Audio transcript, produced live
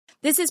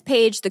This is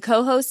Paige, the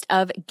co-host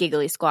of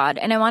Giggly Squad,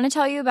 and I want to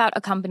tell you about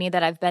a company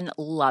that I've been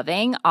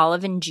loving,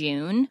 Olive &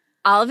 June.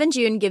 Olive &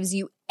 June gives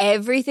you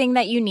everything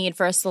that you need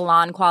for a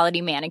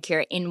salon-quality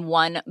manicure in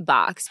one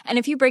box. And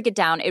if you break it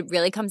down, it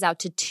really comes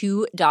out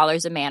to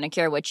 $2 a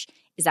manicure, which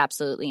is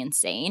absolutely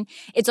insane.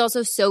 It's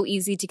also so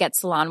easy to get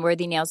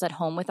salon-worthy nails at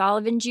home with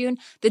Olive & June.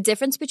 The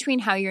difference between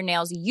how your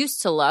nails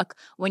used to look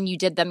when you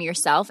did them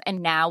yourself and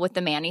now with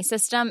the Mani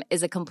system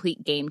is a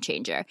complete game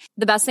changer.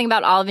 The best thing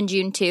about Olive &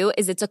 June, too,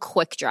 is it's a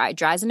quick dry.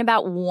 Dries in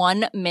about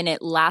 1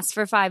 minute, lasts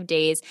for 5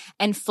 days,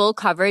 and full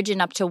coverage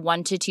in up to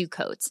 1 to 2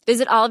 coats.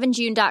 Visit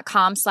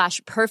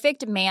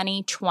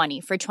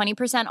oliveandjune.com/perfectmani20 for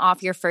 20%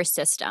 off your first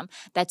system.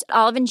 That's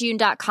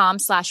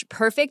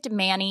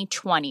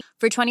oliveandjune.com/perfectmani20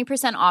 for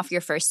 20% off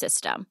your first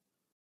system.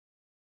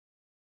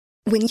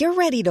 When you're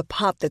ready to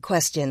pop the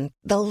question,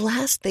 the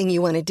last thing you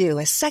want to do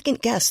is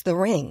second-guess the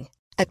ring.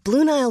 At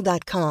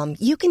BlueNile.com,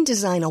 you can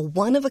design a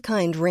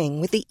one-of-a-kind ring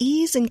with the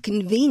ease and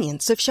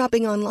convenience of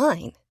shopping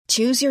online.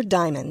 Choose your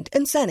diamond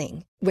and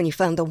setting. When you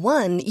find the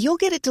one, you'll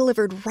get it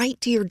delivered right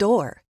to your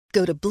door.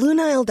 Go to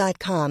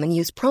BlueNile.com and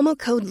use promo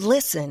code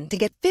LISTEN to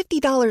get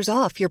 $50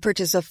 off your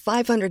purchase of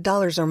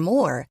 $500 or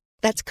more.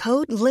 That's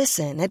code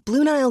LISTEN at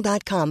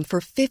BlueNile.com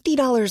for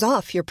 $50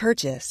 off your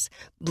purchase.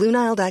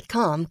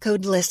 BlueNile.com,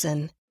 code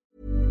LISTEN.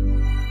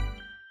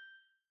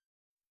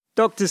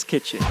 Doctor's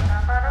Kitchen.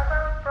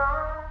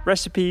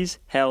 Recipes,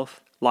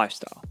 health,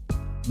 lifestyle.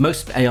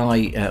 Most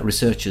AI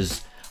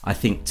researchers, I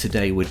think,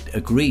 today would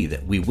agree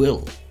that we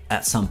will,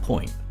 at some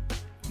point,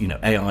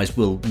 AIs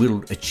will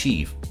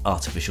achieve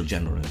artificial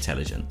general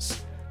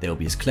intelligence. They'll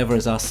be as clever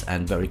as us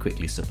and very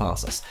quickly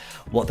surpass us.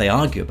 What they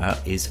argue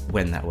about is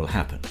when that will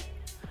happen.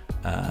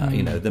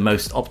 The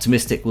most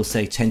optimistic will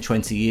say 10,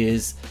 20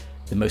 years.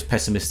 The most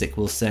pessimistic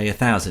will say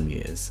 1,000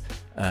 years.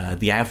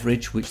 The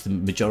average, which the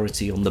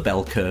majority on the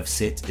bell curve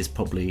sit, is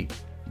probably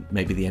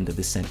maybe the end of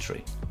this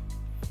century.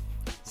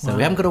 So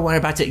we haven't got to worry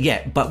about it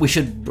yet, but we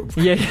should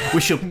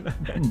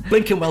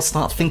blink and well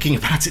start thinking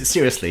about it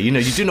seriously.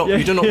 You do not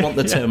want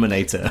the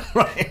Terminator,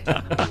 right?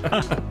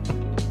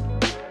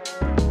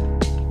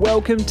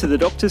 Welcome to the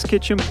Doctor's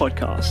Kitchen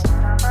podcast.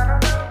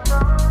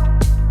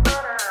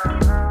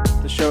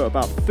 The show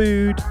about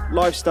food,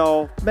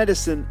 lifestyle,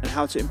 medicine, and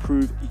how to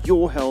improve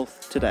your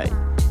health today.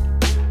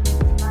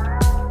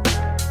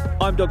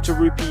 I'm Dr.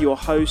 Rupi, your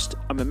host.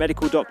 I'm a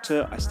medical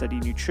doctor, I study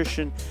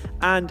nutrition,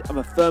 and I'm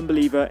a firm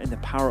believer in the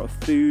power of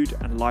food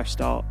and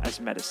lifestyle as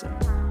medicine.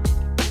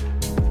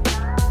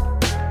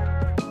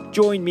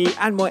 Join me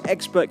and my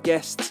expert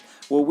guests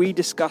where we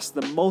discuss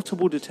the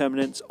multiple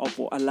determinants of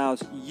what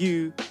allows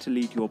you to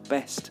lead your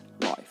best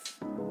life.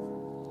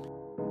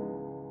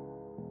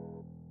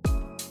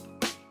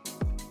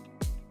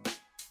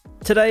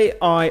 Today,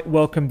 I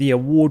welcome the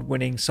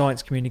award-winning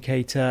science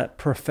communicator,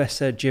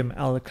 Professor Jim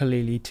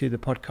Al-Khalili, to the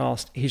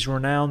podcast. He's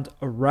renowned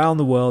around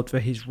the world for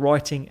his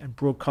writing and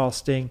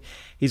broadcasting.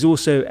 He's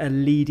also a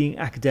leading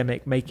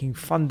academic making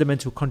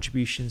fundamental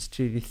contributions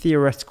to the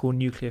theoretical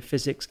nuclear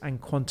physics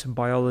and quantum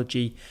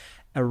biology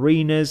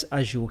arenas,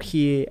 as you'll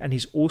hear, and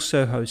he's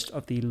also host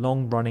of the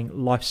long-running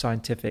Life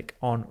Scientific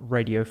on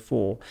Radio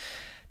 4.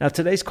 Now,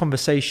 today's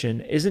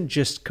conversation isn't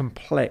just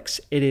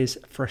complex, it is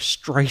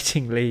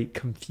frustratingly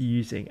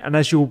confusing. And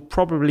as you'll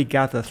probably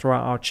gather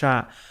throughout our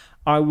chat,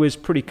 I was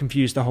pretty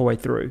confused the whole way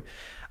through.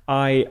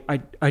 I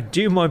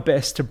do my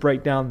best to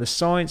break down the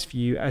science for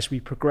you as we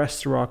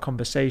progress through our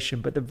conversation,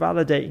 but the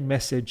validating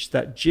message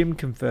that Jim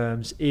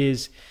confirms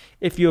is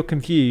if you're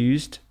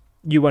confused,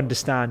 you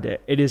understand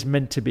it. It is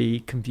meant to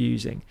be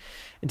confusing.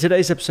 In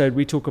today's episode,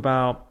 we talk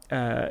about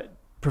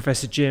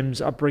Professor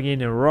Jim's upbringing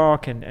in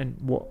Iraq and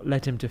what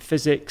led him to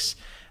physics,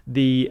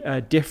 the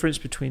difference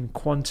between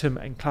quantum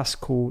and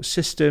classical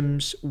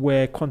systems,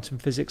 where quantum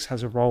physics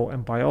has a role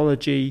in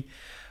biology.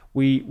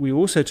 We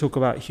also talk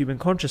about human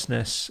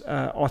consciousness,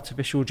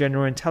 artificial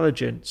general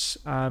intelligence,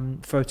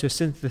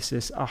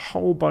 photosynthesis, a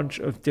whole bunch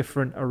of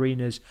different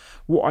arenas.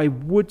 What I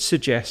would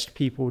suggest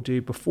people do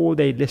before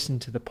they listen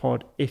to the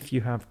pod, if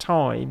you have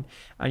time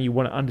and you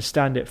want to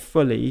understand it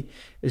fully,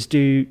 is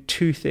do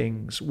two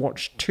things.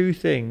 Watch two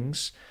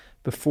things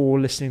before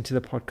listening to the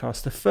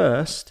podcast. The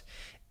first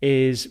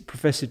is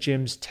Professor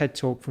Jim's TED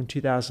Talk from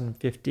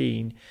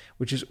 2015,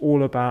 which is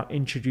all about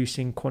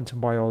introducing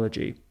quantum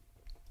biology.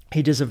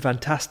 He does a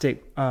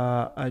fantastic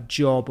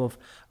job of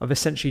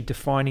essentially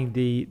defining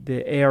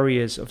the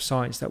areas of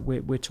science that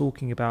we're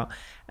talking about.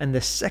 And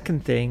the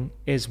second thing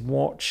is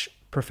watch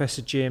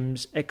Professor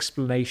Jim's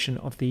explanation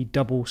of the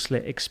double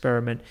slit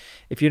experiment.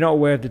 If you're not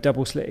aware of the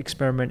double slit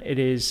experiment, it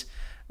is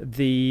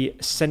the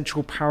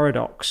central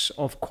paradox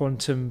of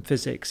quantum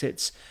physics.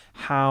 It's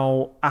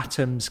how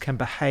atoms can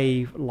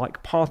behave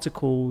like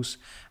particles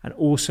and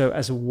also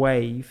as a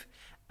wave,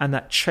 and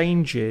that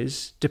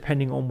changes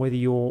depending on whether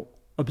you're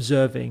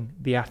observing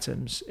the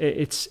atoms.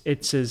 It's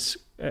as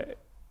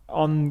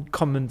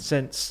uncommon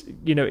sense,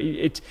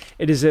 it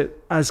is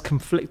as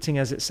conflicting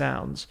as it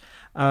sounds.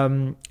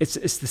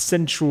 It's the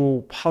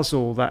central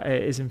puzzle that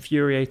is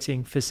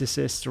infuriating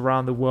physicists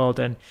around the world,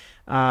 and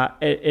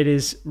It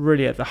is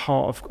really at the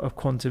heart of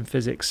quantum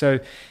physics. So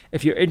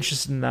if you're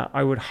interested in that,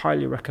 I would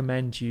highly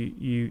recommend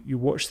you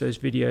watch those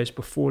videos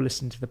before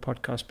listening to the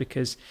podcast,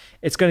 because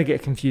it's going to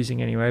get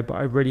confusing anyway, but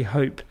I really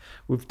hope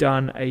we've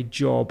done a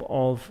job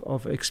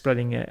of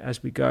explaining it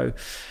as we go.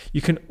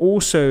 You can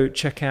also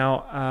check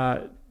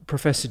out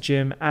Professor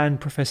Jim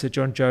and Professor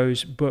John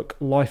Joe's book,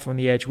 Life on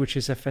the Edge, which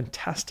is a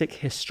fantastic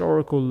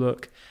historical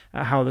look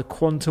at how the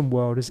quantum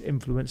world has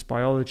influenced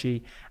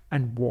biology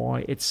and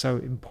why it's so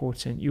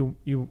important. You'll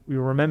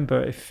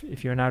remember,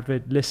 if you're an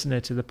avid listener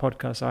to the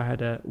podcast, I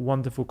had a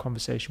wonderful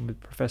conversation with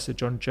Professor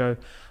John Joe,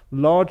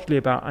 largely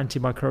about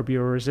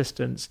antimicrobial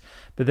resistance,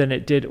 but then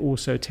it did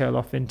also tail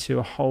off into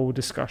a whole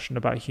discussion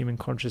about human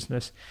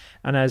consciousness.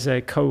 And as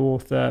a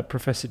co-author,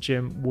 Professor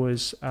Jim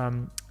was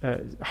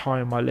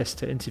high on my list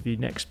to interview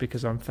next,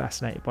 because I'm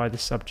fascinated by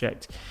this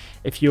subject.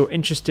 If you're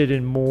interested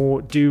in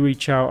more, do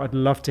reach out. I'd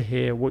love to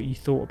hear what you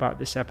thought about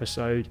this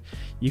episode.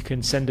 You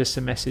can send us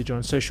a message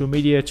on social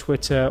media,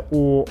 Twitter,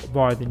 or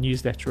via the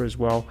newsletter as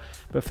well.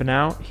 But for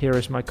now, here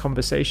is my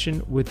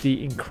conversation with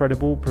the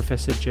incredible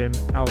Professor Jim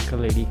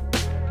Al-Khalili.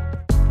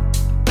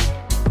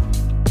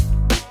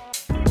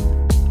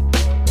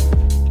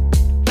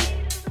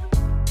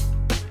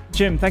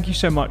 Jim, thank you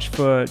so much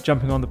for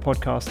jumping on the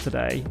podcast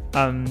today.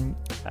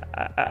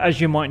 As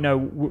you might know,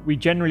 we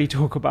generally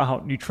talk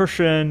about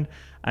nutrition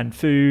and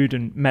food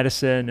and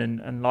medicine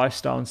and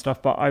lifestyle and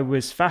stuff, but I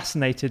was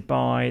fascinated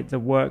by the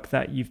work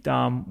that you've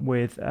done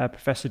with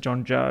Professor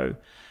John Joe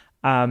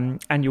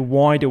and your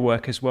wider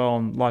work as well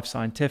on Life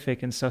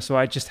Scientific and stuff. So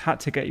I just had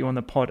to get you on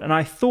the pod. And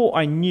I thought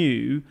I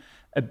knew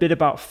a bit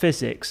about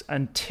physics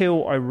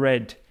until I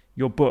read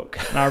your book,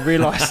 and I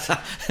realized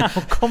how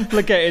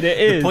complicated it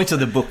is. The point of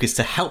the book is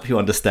to help you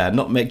understand,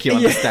 not make you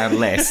understand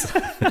less.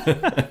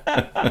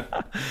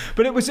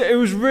 But it was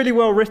really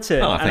well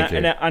written. Oh, thank you.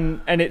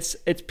 And it's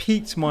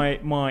piqued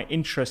my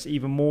interest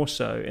even more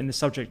so in the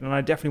subject, and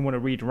I definitely want to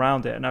read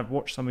around it, and I've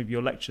watched some of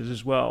your lectures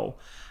as well.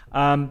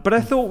 But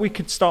I thought we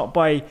could start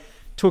by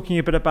talking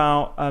a bit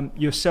about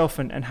yourself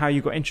and how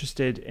you got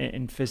interested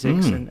in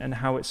physics and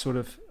how it sort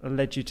of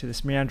led you to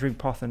this meandering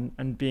path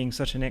and being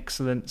such an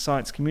excellent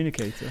science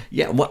communicator.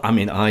 Yeah, well, I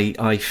mean,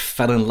 I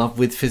fell in love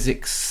with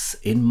physics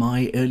in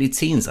my early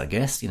teens, I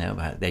guess,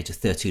 about the age of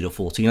 13 or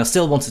 14. I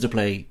still wanted to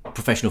play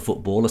professional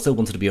football. I still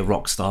wanted to be a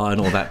rock star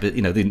and all that, but,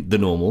 the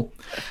normal.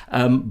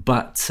 I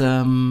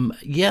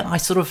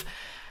sort of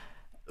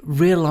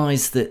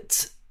realised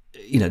that,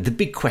 the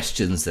big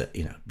questions that,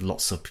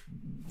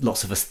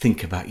 lots of us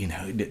think about,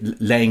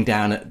 laying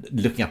down,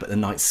 looking up at the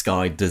night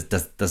sky. Does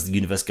the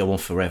universe go on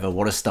forever?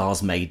 What are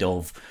stars made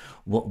of?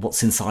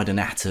 What's inside an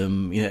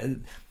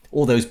atom?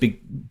 All those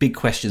big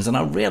questions. And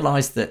I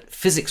realised that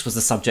physics was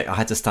the subject I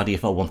had to study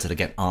if I wanted to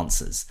get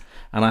answers.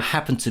 And I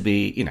happened to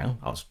be,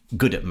 I was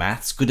good at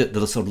maths, good at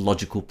the sort of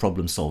logical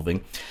problem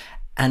solving.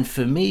 And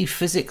for me,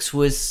 physics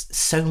was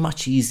so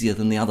much easier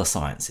than the other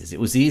sciences. It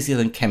was easier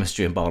than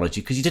chemistry and biology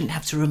because you didn't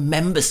have to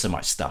remember so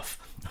much stuff.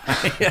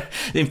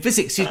 In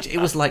physics, it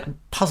was like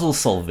puzzle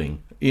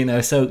solving,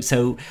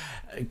 So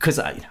because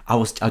I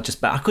was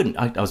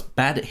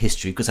bad at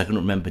history because I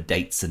couldn't remember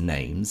dates and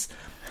names,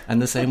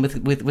 and the same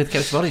with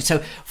chemistry biology. So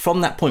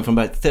from that point, from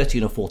about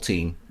 13 or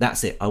 14,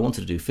 that's it. I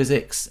wanted to do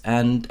physics,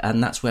 and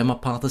that's where my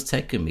path has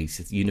taken me.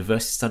 To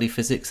university, study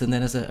physics, and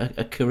then as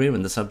a career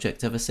in the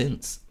subject ever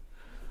since.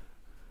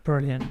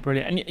 Brilliant.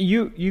 And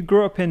you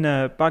grew up in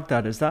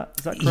Baghdad, is that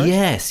correct?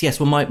 Yes.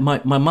 Well,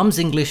 my mum's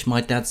English,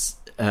 my dad's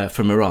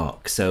from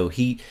Iraq. So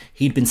he'd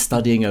been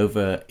studying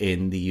over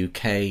in the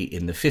UK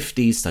in the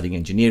 50s, studying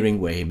engineering,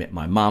 where he met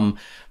my mum,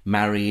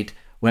 married,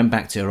 went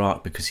back to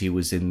Iraq because he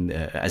was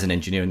as an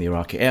engineer in the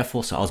Iraqi Air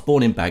Force. So I was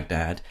born in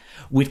Baghdad.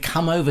 We'd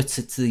come over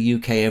to the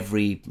UK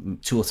every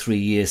 2 or 3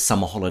 years,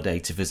 summer holiday,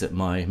 to visit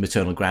my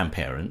maternal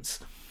grandparents.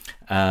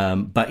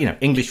 But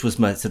English was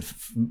my sort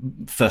of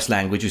first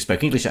language. We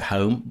spoke English at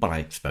home, but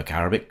I spoke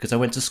Arabic because I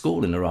went to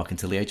school in Iraq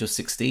until the age of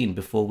 16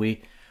 before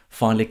we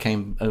finally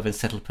came over and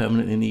settled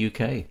permanently in the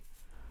UK.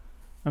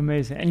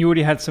 Amazing. And you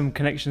already had some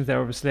connections there,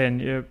 obviously,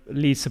 and you're a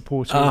lead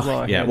supporter as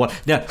well. Yeah, well,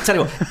 now, tell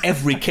you what,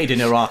 every kid in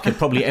Iraq and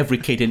probably every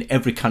kid in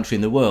every country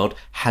in the world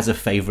has a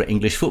favourite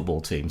English football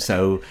team.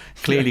 So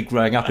clearly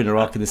growing up in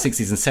Iraq in the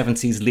 60s and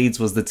 70s, Leeds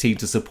was the team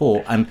to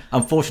support. And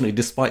unfortunately,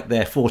 despite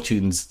their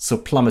fortunes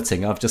sort of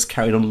plummeting, I've just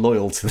carried on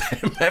loyal to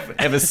them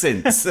ever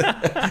since.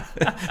 Yeah,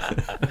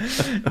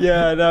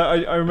 no,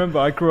 I remember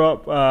I grew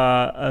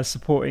up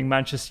supporting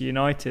Manchester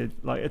United,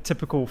 like a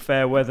typical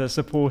fair weather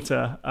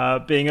supporter,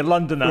 being a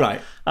Londoner.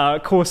 Right.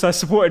 Of course, I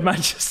supported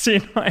Manchester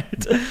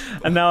United,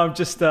 and now I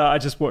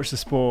just watch the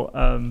sport.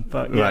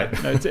 But yeah,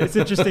 right. No, it's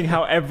interesting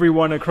how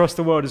everyone across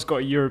the world has got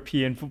a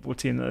European football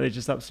team that they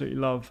just absolutely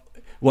love.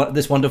 Well,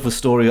 this wonderful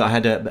story. I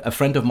had a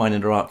friend of mine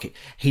in Iraq.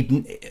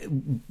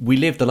 We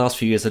lived the last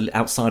few years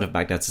outside of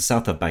Baghdad, so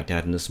south of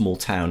Baghdad, in a small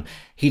town.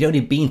 He'd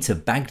only been to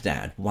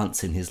Baghdad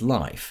once in his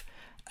life.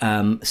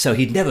 So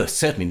he'd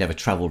certainly never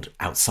travelled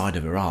outside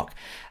of Iraq.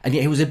 And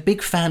yet he was a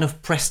big fan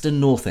of Preston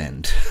North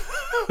End.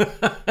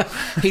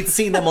 He'd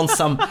seen them on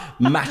some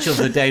match of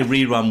the day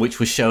rerun, which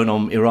was shown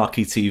on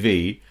Iraqi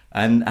TV.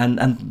 And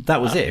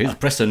that was it. It was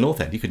Preston North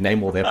End. You could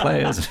name all their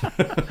players.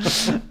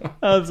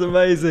 That's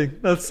amazing.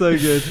 That's so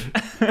good.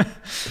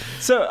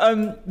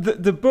 So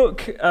the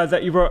book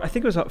that you wrote, I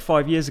think it was like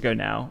 5 years ago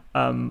now,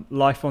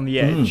 Life on the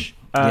Edge.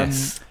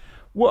 Yes.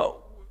 Well,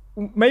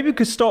 maybe we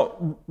could start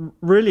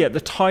really at the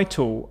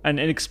title and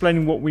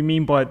explaining what we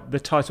mean by the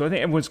title. I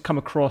think everyone's come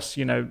across,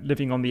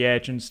 living on the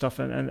edge and stuff,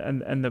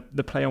 and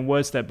the play on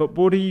words there. But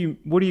what do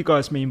you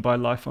guys mean by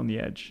life on the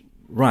edge?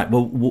 Right.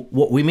 Well,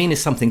 what we mean is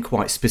something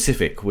quite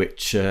specific,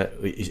 which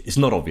is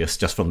not obvious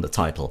just from the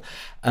title.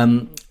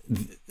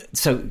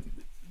 So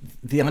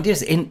the idea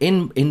is in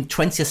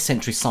 20th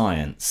century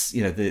science,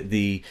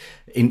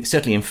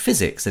 certainly in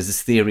physics, there's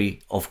this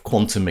theory of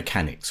quantum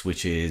mechanics,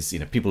 which is,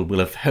 people will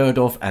have heard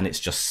of, and it's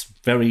just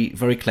very,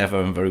 very clever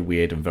and very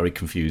weird and very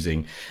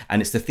confusing.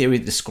 And it's the theory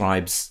that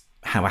describes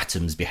how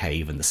atoms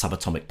behave and the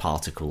subatomic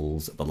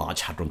particles, the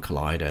Large Hadron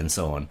Collider, and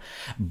so on.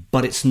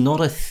 But it's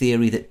not a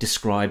theory that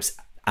describes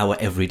our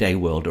everyday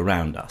world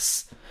around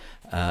us.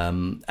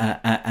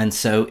 And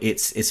so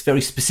it's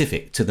very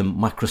specific to the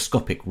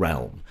microscopic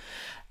realm.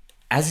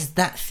 As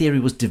that theory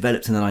was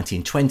developed in the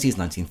 1920s,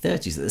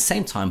 1930s, at the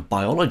same time,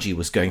 biology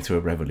was going through a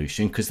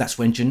revolution, because that's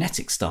when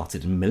genetics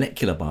started and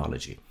molecular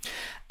biology.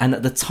 And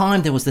at the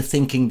time, there was the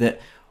thinking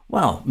that,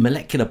 well,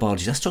 molecular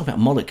biology, let's talk about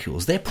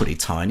molecules. They're pretty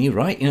tiny,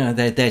 right?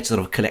 They're sort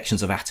of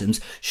collections of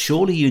atoms.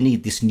 Surely you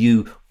need this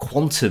new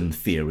quantum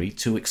theory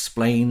to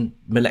explain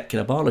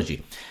molecular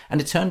biology. And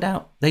it turned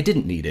out they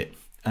didn't need it.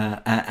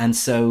 And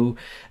so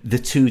the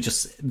two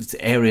just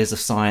areas of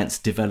science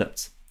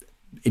developed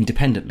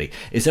independently.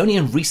 It's only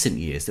in recent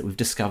years that we've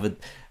discovered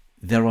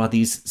there are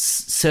these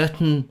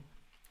certain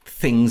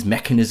things,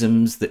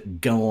 mechanisms that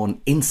go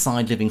on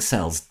inside living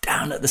cells,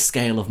 down at the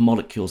scale of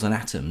molecules and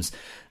atoms,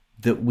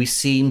 that we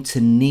seem to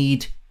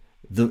need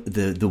the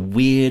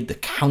weird, the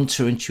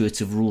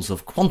counterintuitive rules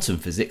of quantum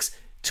physics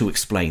to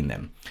explain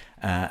them.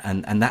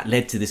 And that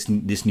led to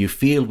this new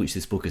field, which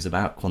this book is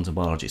about, quantum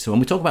biology. So when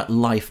we talk about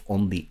life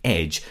on the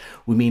edge,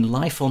 we mean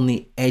life on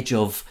the edge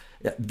of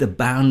the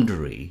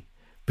boundary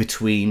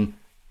between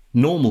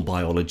normal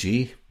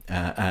biology,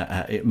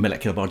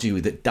 molecular biology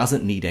that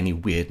doesn't need any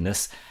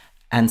weirdness,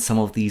 and some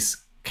of these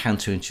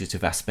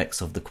counterintuitive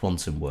aspects of the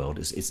quantum world.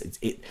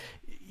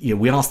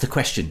 We ask the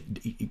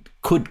question: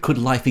 could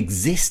life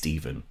exist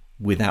even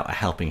without a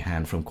helping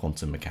hand from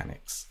quantum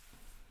mechanics?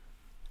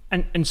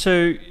 And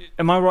so,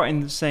 am I right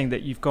in saying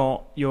that you've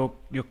got your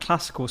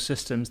classical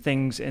systems,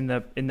 things in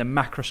the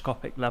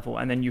macroscopic level,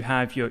 and then you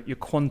have your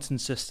quantum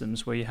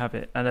systems where you have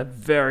it at a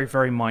very,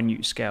 very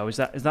minute scale? Is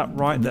that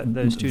right? That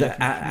those two?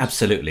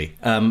 Absolutely.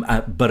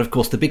 But of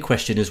course, the big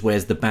question is,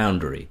 where's the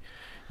boundary?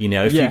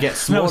 If you get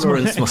smaller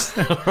and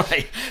smaller,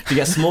 right? If you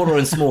get smaller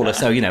and smaller,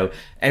 so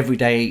every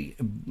day,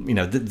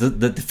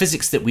 the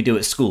physics that we do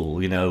at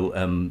school,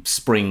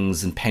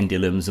 springs and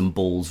pendulums and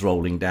balls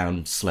rolling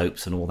down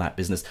slopes and all that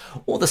business,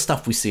 all the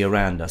stuff we see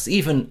around us,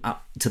 even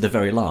up to the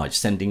very large,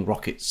 sending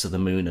rockets to the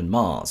moon and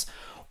Mars,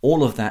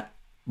 all of that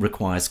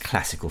requires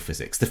classical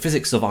physics, the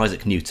physics of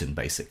Isaac Newton,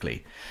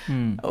 basically.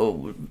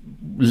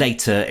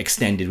 Later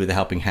extended with a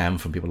helping hand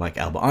from people like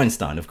Albert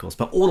Einstein, of course,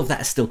 but all of that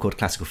is still called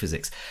classical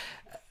physics.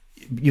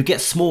 You get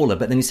smaller,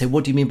 but then you say,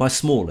 what do you mean by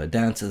smaller?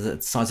 Down to the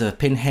size of a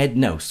pinhead?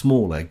 No,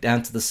 smaller.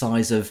 Down to the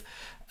size of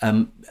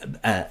a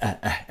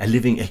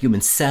human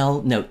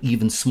cell? No,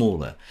 even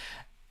smaller.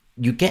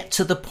 You get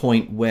to the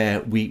point where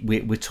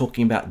we're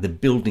talking about the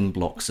building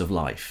blocks of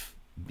life,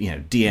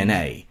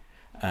 DNA,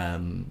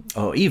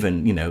 or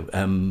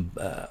even,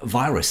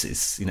 viruses,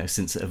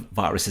 since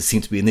viruses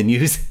seem to be in the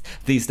news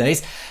these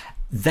days.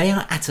 They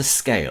are at a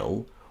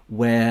scale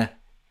where,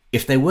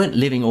 if they weren't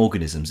living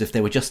organisms, if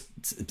they were just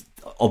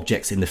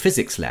objects in the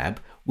physics lab,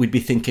 we'd be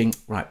thinking,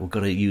 right, we've got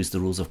to use the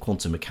rules of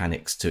quantum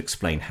mechanics to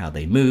explain how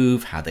they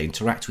move, how they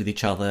interact with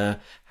each other,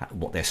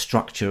 what their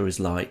structure is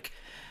like.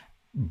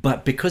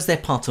 But because they're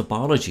part of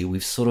biology,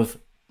 we've sort of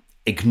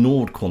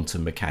ignored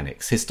quantum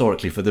mechanics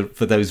historically for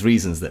those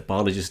reasons, that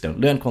biologists don't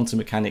learn quantum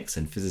mechanics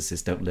and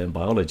physicists don't learn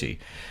biology.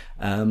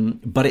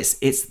 But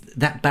it's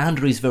that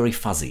boundary is very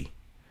fuzzy.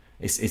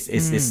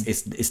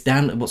 It's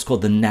down at what's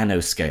called the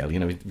nanoscale.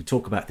 We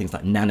talk about things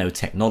like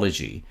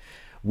nanotechnology,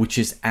 which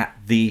is at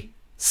the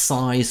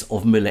size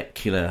of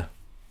molecular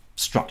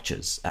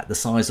structures, at the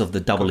size of the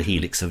double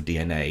helix of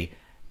DNA,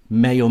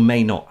 may or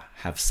may not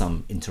have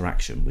some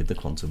interaction with the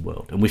quantum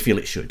world, and we feel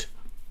it should.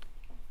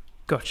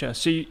 Gotcha.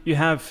 So you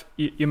have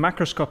your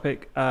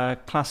macroscopic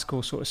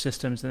classical sort of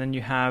systems, and then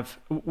you have,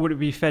 would it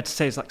be fair to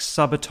say it's like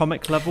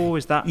subatomic level?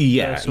 Is that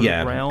sort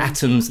of realm?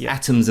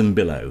 Atoms and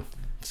below.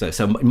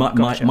 So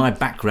my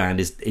background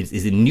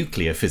is in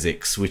nuclear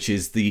physics, which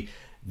is the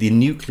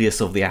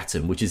nucleus of the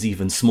atom, which is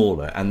even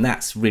smaller, and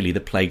that's really the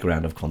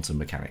playground of quantum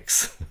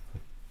mechanics.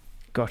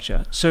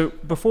 Gotcha. So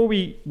before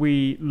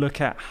we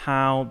look at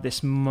how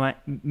this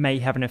may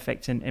have an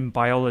effect in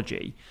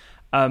biology,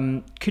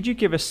 could you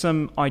give us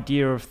some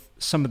idea of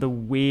some of the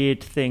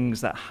weird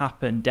things that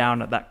happen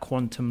down at that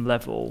quantum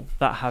level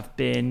that have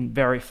been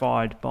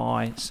verified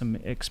by some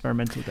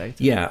experimental data.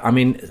 Yeah, I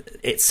mean,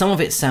 some of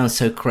it sounds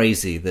so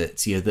crazy that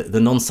the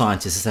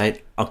non-scientists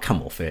say, "Oh,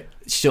 come off it!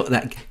 Sure,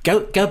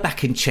 go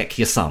back and check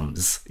your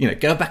sums.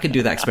 Go back and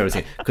do that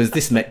experiment because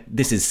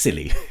this is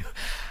silly."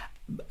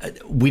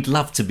 We'd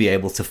love to be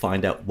able to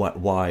find out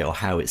why or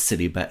how it's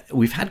silly, but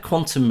we've had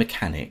quantum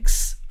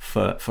mechanics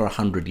for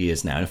 100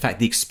 years now. In fact,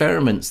 the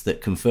experiments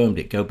that confirmed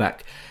it go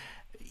back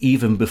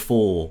even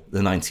before the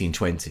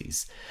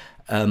 1920s.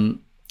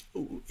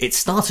 It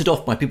started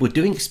off by people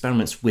doing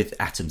experiments with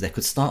atoms. They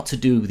could start to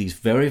do these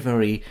very,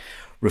 very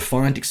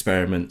refined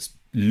experiments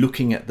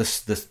looking at the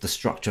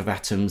structure of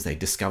atoms. They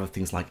discovered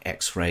things like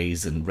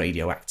X-rays and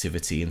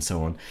radioactivity and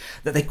so on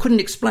that they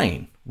couldn't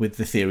explain with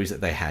the theories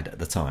that they had at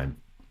the time.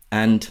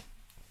 And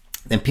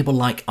then people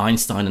like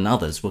Einstein and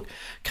others will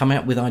come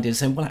out with ideas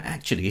saying, well,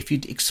 actually, if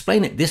you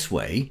explain it this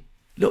way,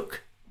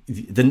 look,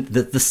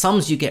 the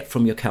sums you get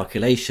from your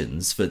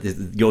calculations for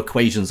your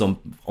equations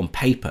on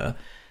paper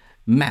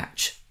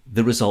match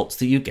the results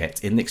that you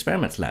get in the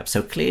experiment lab.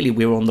 So clearly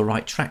we're on the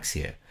right tracks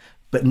here.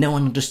 But no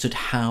one understood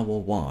how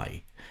or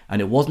why.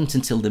 And it wasn't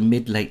until the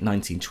mid-late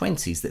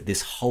 1920s that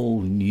this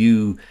whole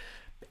new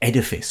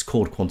edifice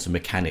called quantum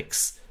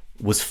mechanics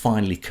was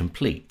finally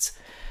complete.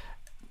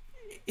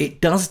 It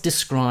does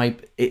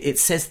describe, it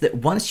says that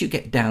once you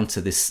get down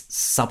to this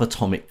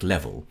subatomic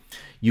level,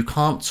 you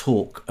can't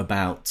talk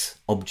about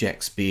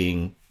objects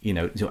being,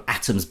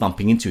 atoms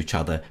bumping into each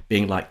other,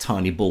 being like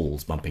tiny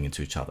balls bumping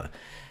into each other.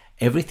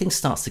 Everything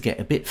starts to get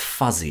a bit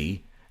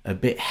fuzzy, a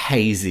bit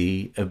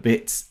hazy, a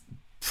bit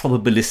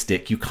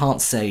probabilistic. You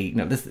can't say,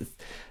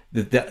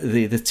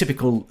 the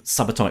typical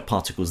subatomic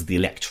particle is the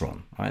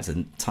electron, right? It's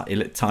a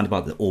tiny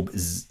part that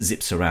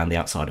zips around the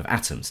outside of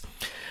atoms.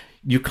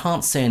 You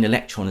can't say an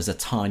electron is a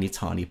tiny,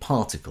 tiny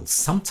particle.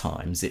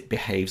 Sometimes it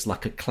behaves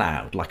like a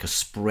cloud, like a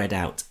spread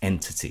out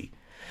entity.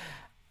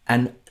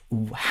 And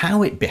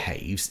how it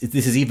behaves,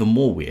 this is even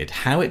more weird,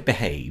 how it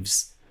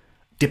behaves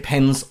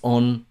depends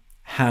on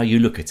how you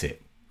look at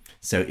it.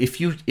 So if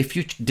you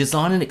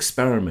design an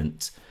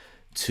experiment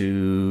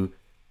to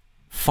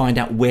find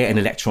out where an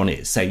electron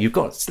is, say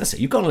let's say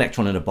you've got an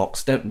electron in a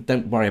box,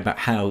 don't worry about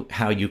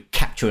how you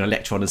capture an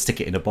electron and stick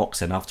it in a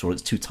box, and after all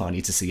it's too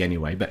tiny to see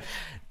anyway, but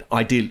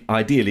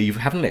ideally you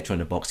have an electron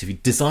in a box. If you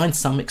design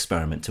some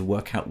experiment to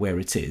work out where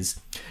it is,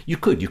 you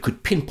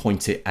could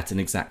pinpoint it at an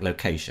exact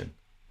location.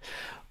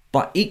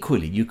 But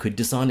equally, you could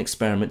design an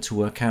experiment to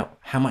work out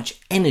how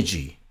much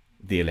energy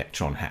the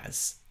electron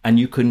has. And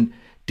you can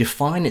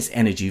define its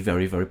energy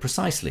very, very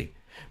precisely.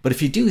 But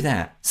if you do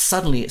that,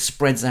 suddenly it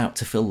spreads out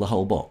to fill the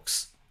whole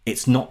box.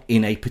 It's not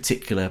in a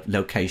particular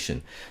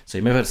location. So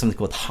you may have heard of something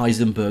called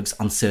Heisenberg's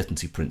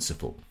uncertainty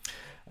principle,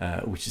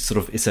 which is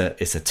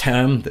it's a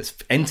term that's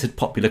entered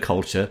popular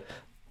culture.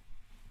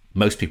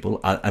 Most people,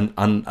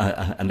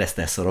 unless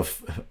they're sort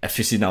of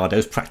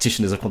aficionados,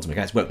 practitioners of quantum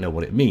mechanics, won't know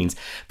what it means.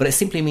 But it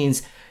simply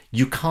means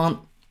you can't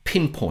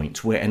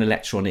pinpoint where an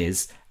electron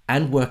is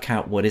and work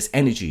out what its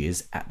energy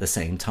is at the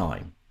same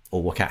time,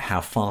 or work out how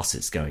fast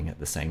it's going at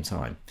the same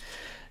time.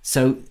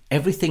 So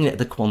everything at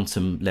the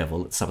quantum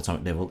level, at the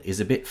subatomic level, is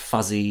a bit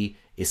fuzzy,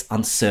 it's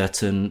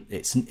uncertain,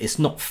 it's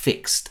not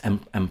fixed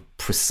and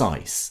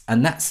precise.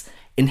 And that's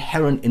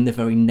inherent in the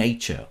very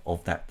nature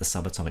of the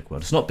subatomic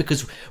world. It's not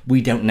because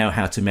we don't know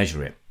how to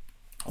measure it,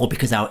 or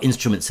because our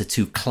instruments are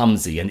too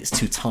clumsy and it's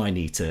too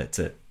tiny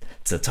to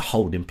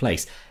hold in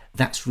place.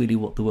 That's really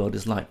what the world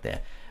is like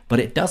there. But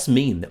it does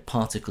mean that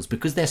particles,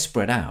 because they're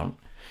spread out,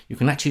 you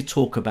can actually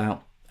talk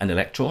about an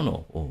electron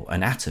or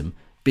an atom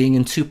being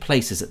in two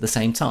places at the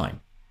same time.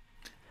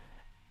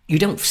 You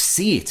don't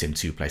see it in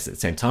two places at the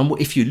same time.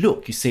 Well, if you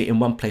look, you see it in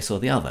one place or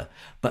the other.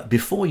 But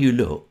before you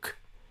look,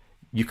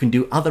 you can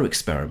do other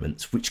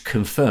experiments which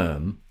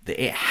confirm that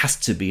it has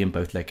to be in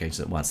both locations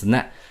at once. And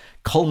that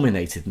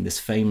culminated in this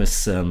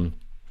famous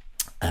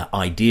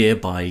idea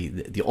by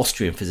the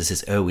Austrian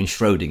physicist Erwin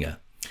Schrödinger.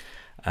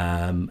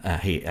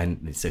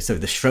 So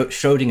the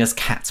Schrödinger's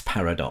cat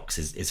paradox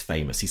is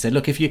famous. He said,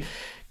 look,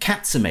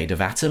 cats are made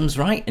of atoms,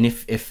 right? And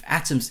if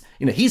atoms,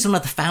 he's one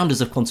of the founders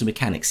of quantum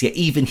mechanics, yet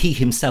even he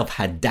himself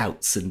had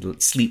doubts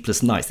and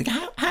sleepless nights. Think,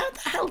 how the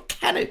hell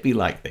can it be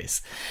like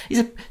this? He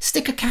said,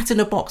 stick a cat in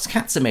a box.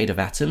 Cats are made of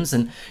atoms,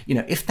 and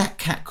if that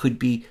cat could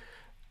be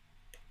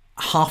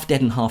half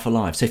dead and half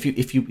alive. So if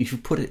you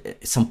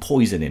put some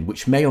poison in,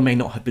 which may or may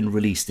not have been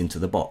released into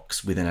the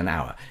box within an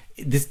hour.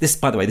 This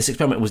by the way, this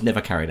experiment was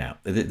never carried out.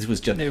 This was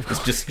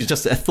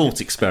just a thought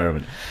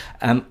experiment.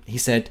 He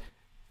said,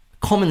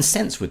 common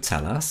sense would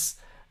tell us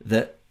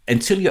that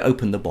until you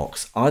open the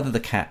box, either the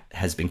cat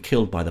has been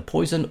killed by the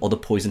poison or the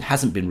poison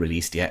hasn't been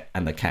released yet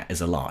and the cat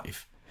is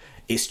alive.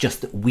 It's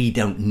just that we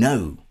don't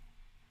know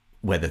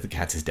whether the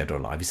cat is dead or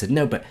alive. He said,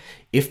 no, but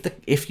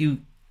if you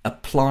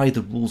apply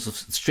the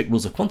strict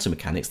rules of quantum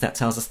mechanics, that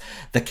tells us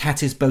the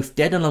cat is both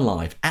dead and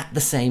alive at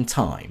the same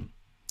time.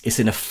 It's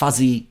in a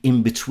fuzzy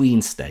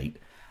in-between state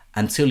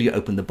until you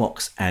open the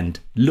box and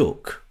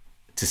look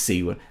to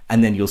see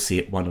and then you'll see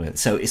it one way.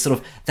 So it's sort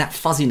of that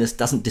fuzziness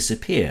doesn't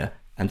disappear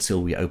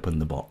until we open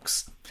the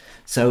box.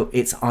 So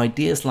it's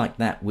ideas like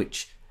that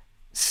which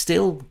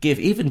still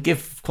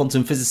give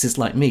quantum physicists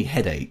like me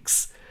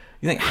headaches.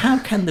 You think, how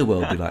can the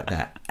world be like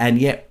that? And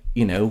yet,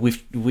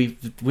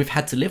 we've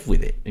had to live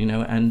with it,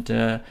 and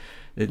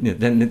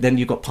then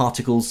you've got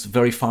particles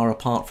very far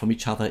apart from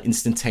each other,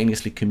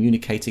 instantaneously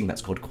communicating.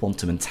 That's called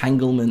quantum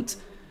entanglement.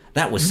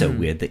 That was so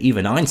weird that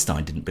even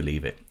Einstein didn't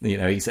believe it.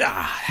 He said,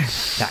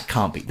 that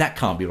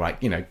can't be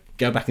right.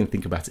 Go back and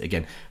think about it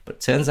again. But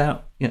it turns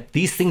out,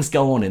 these things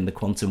go on in the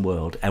quantum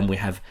world, and we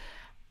have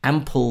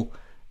ample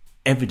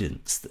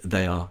evidence that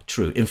they are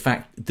true. In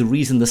fact, the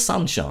reason the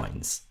sun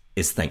shines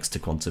is thanks to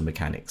quantum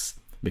mechanics,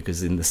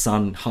 because in the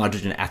sun,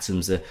 hydrogen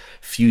atoms are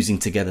fusing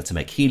together to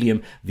make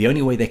helium. The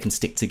only way they can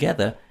stick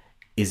together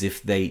is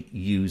if they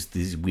use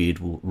these weird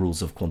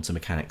rules of quantum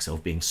mechanics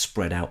of being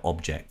spread out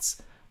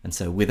objects. And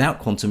so without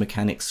quantum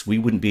mechanics, we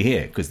wouldn't be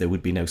here, because there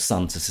would be no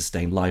sun to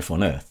sustain life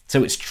on Earth.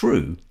 So it's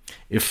true,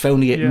 if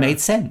only it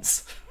made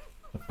sense.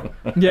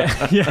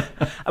 Yeah.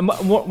 And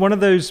one of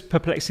those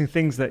perplexing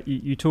things that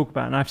you talk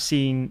about, and I've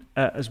seen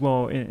as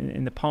well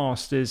in the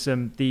past, is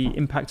the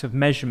impact of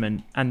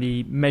measurement and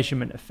the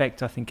measurement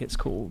effect, I think it's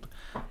called,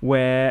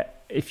 where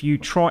if you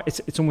try,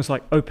 it's almost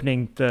like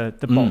opening the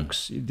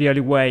box. The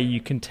only way you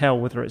can tell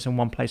whether it's in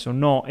one place or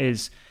not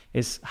is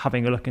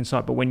having a look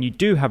inside. But when you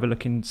do have a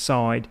look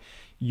inside,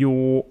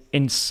 you're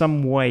in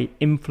some way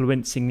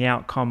influencing the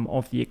outcome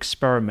of the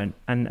experiment,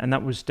 and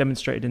that was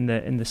demonstrated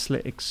in the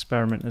slit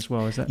experiment as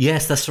well. Is that?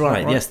 Yes, that's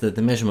right. Yes,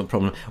 the measurement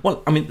problem.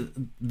 Well, I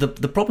mean,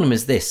 the problem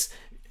is this: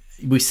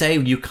 we say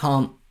you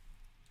can't.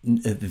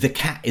 The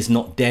cat is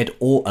not dead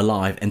or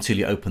alive until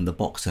you open the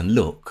box and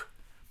look.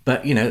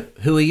 But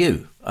who are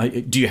you?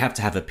 Do you have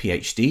to have a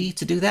PhD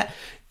to do that?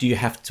 Do you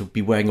have to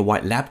be wearing a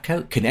white lab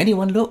coat? Can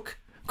anyone look?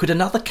 Could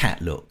another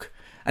cat look?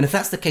 And if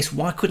that's the case,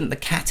 why couldn't the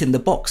cat in the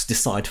box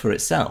decide for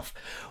itself?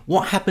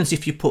 What happens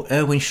if you put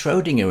Erwin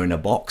Schrödinger in a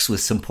box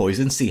with some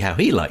poison, see how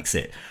he likes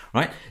it,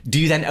 right? Do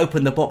you then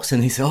open the box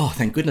and he says, oh,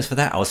 thank goodness for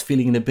that. I was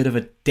feeling in a bit of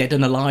a dead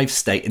and alive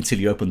state until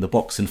you opened the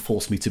box and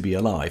forced me to be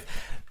alive.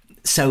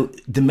 So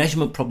the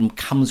measurement problem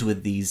comes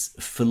with these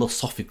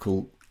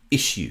philosophical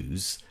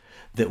issues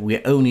that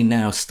we're only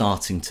now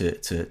starting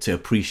to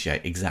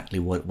appreciate exactly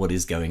what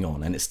is going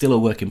on. And it's still a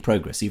work in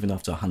progress, even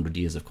after 100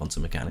 years of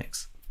quantum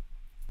mechanics.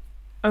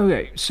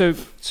 Okay, so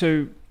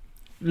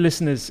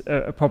listeners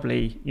are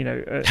probably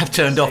have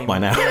turned off by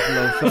now.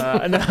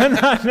 No,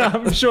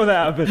 I'm sure they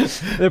have,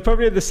 but they're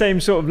probably at the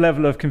same sort of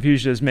level of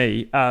confusion as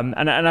me.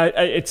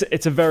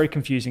 It's a very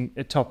confusing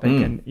topic,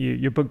 and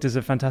your book does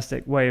a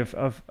fantastic way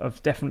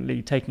of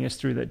definitely taking us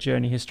through that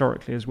journey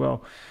historically as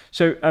well.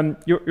 So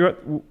you're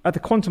at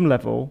the quantum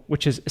level,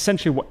 which is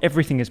essentially what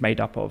everything is made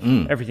up of.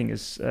 Everything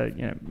is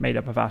made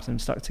up of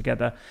atoms stuck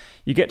together.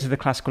 You get to the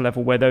classical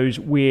level where those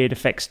weird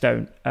effects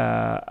don't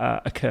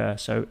occur.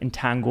 So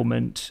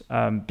entanglement,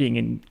 being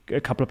in a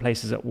couple of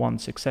places at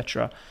once,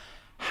 etc.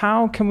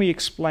 How can we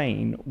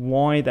explain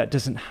why that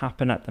doesn't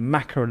happen at the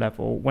macro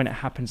level when it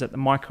happens at the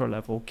micro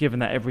level, given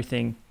that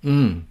everything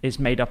is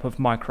made up of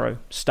micro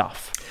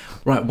stuff?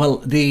 Right. Well,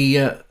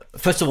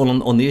 first of all,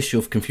 on the issue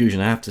of confusion,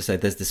 I have to say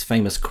there's this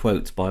famous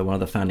quote by one of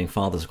the founding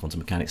fathers of quantum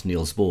mechanics,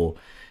 Niels Bohr.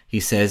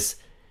 He says,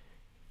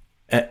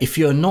 if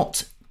you're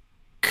not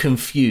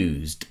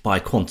confused by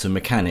quantum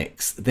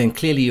mechanics, then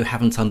clearly you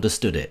haven't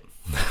understood it.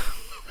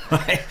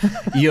 Right?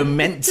 You're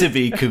meant to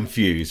be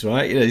confused,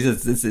 right?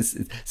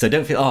 So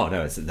don't feel, oh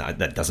no,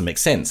 that doesn't make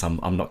sense.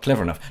 I'm not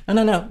clever enough.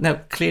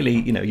 No.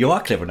 Clearly, you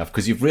are clever enough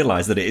because you've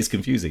realised that it is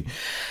confusing.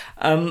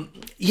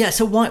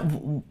 So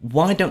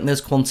why don't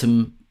those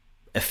quantum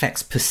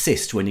effects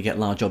persist when you get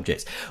large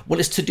objects?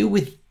 Well, it's to do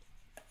with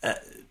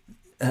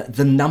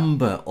the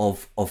number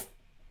of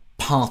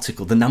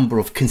particle, the number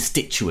of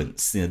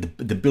constituents,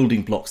 the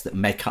building blocks that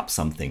make up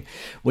something.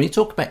 When you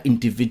talk about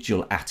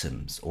individual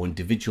atoms or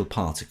individual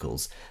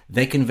particles,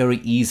 they can very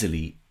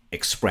easily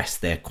express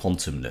their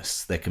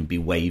quantumness. They can be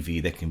wavy,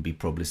 they can be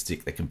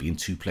probabilistic, they can be in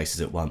two places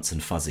at once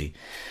and fuzzy.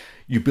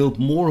 You build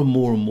more and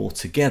more and more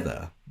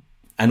together,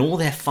 and all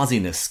their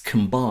fuzziness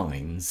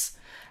combines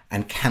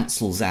and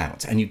cancels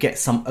out, and you get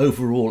some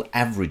overall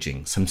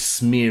averaging, some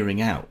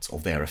smearing out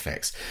of their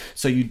effects.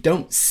 So you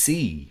don't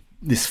see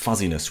this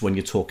fuzziness when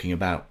you're talking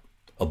about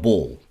a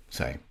ball,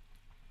 say.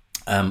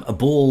 A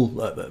ball,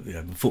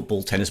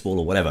 football, tennis ball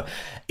or whatever,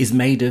 is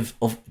made of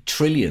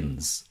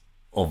trillions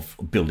of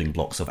building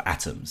blocks of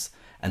atoms.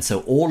 And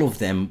so all of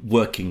them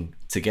working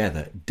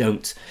together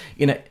don't,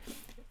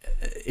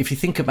 if you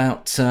think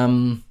about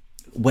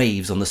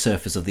waves on the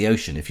surface of the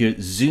ocean, if you're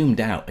zoomed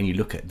out and you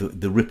look at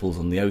the ripples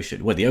on the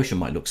ocean, well, the ocean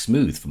might look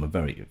smooth from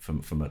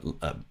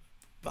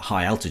a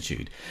high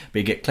altitude, but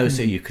you get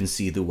closer, you can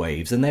see the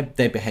waves, and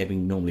they're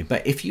behaving normally.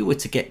 But if you were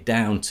to get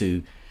down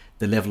to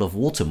the level of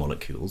water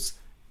molecules,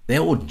 they're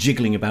all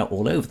jiggling about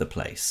all over the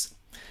place.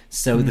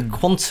 So the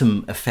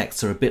quantum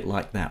effects are a bit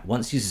like that.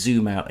 Once you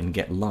zoom out and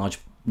get a large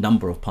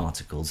number of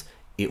particles,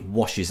 it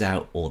washes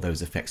out all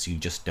those effects. You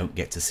just don't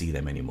get to see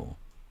them anymore.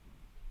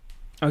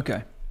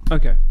 Okay.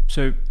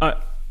 So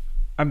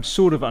I'm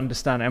sort of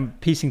understanding. I'm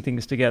piecing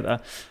things together.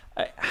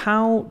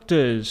 How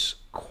does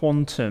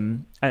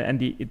quantum and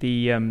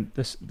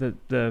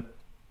the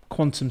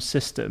quantum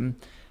system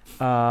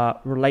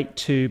relate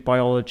to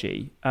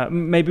biology?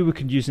 Maybe we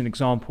could use an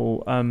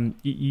example.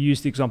 You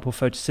used the example of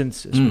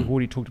photosynthesis. We've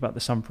already talked about the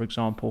sun, for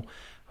example.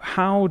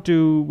 How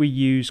do we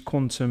use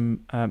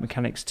quantum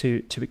mechanics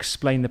to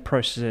explain the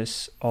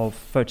process of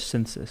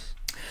photosynthesis?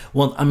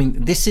 Well, I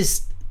mean, this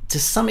is to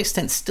some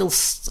extent still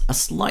a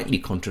slightly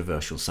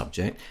controversial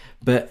subject,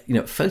 but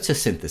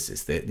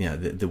photosynthesis,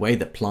 the way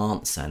that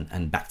plants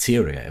and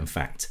bacteria, in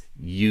fact,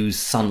 use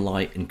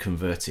sunlight and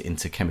convert it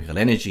into chemical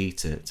energy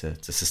to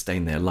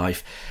sustain their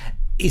life,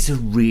 is a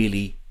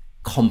really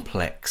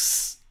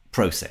complex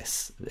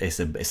process.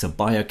 It's a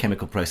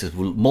biochemical process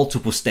with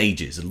multiple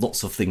stages and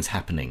lots of things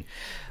happening.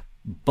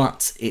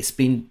 But it's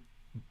been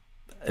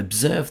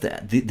observed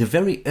that the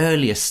very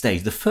earliest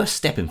stage, the first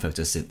step in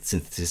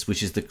photosynthesis,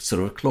 which is the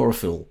sort of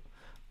chlorophyll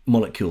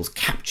molecules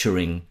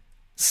capturing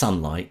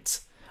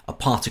sunlight, a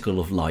particle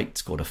of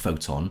light called a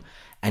photon,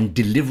 and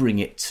delivering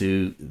it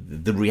to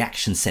the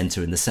reaction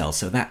center in the cell.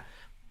 So that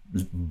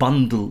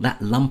bundle,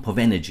 that lump of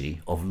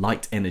energy, of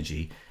light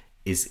energy,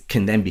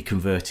 can then be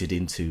converted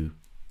into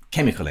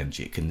chemical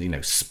energy. It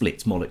can,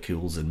 split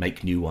molecules and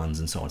make new ones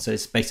and so on. So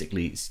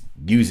it's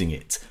using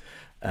it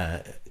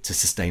to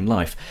sustain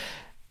life.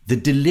 The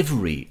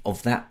delivery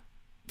of that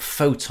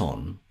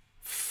photon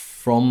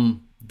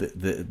from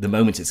the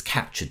moment it's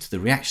captured to the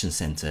reaction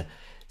center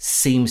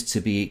seems to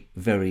be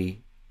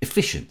very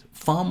efficient,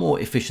 far more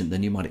efficient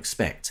than you might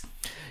expect.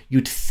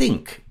 You'd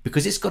think,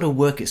 because it's got to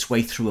work its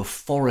way through a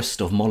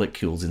forest of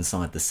molecules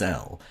inside the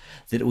cell,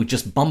 that it would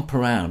just bump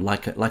around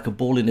like a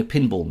ball in a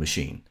pinball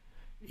machine.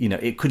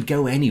 It could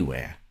go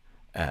anywhere.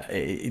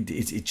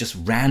 It just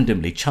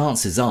randomly,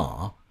 chances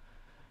are,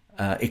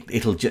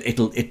 it'll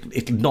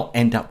not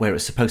end up where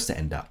it's supposed to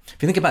end up.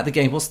 If you think about the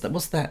game, what's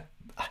that?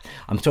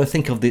 I'm trying to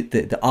think of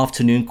the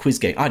afternoon quiz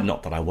game.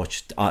 Not that I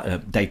watched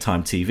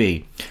daytime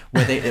TV,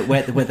 where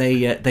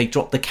they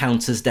drop the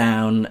counters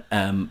down.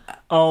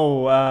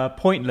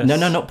 Pointless. No,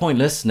 not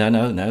pointless. No,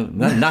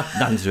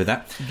 nothing to do with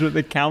that. Drop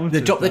the counters.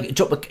 They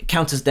drop the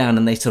counters down,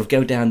 and they sort of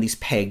go down these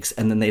pegs,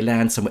 and then they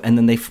land somewhere, and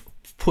then they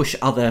push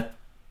other,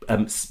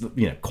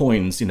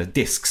 coins,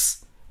 discs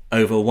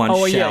over one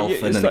shelf,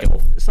 and then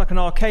it's like an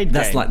arcade game.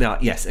 That's like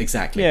that. Yes,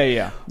 exactly.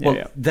 Yeah.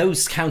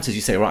 Those counters,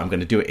 you say, right, I'm going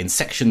to do it in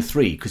section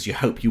 3 because you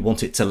hope you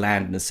want it to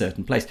land in a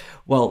certain place.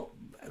 Well,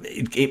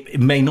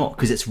 it may not,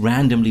 because it's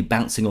randomly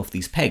bouncing off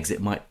these pegs.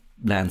 It might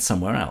land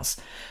somewhere else.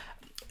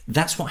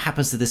 That's what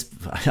happens to this.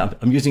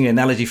 I'm using an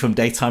analogy from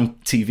daytime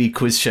TV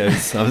quiz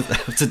shows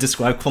to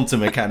describe quantum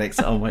mechanics.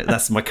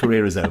 My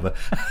career is over.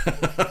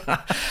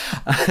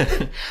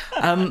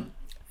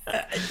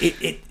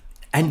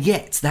 And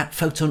yet that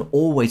photon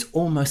always,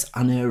 almost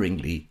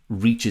unerringly,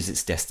 reaches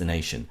its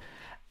destination.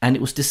 And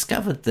it was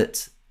discovered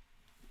that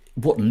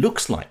what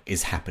looks like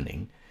is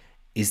happening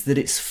is that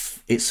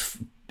it's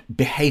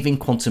behaving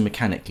quantum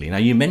mechanically. Now,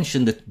 you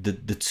mentioned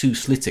the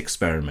two-slit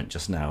experiment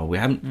just now. We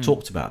haven't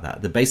talked about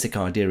that. The basic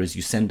idea is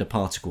you send a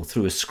particle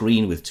through a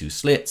screen with two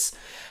slits.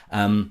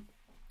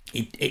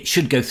 It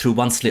should go through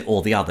one slit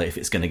or the other if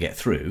it's going to get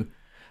through.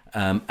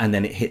 And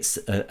then it hits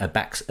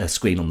a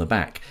screen on the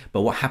back.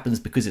 But what happens,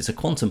 because it's a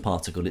quantum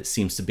particle, it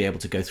seems to be able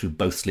to go through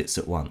both slits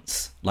at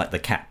once, like the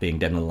cat being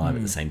dead and alive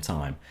at the same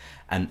time.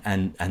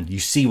 And you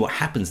see what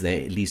happens there.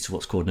 It leads to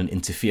what's called an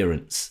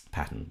interference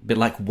pattern, a bit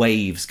like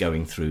waves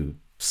going through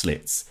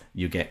slits.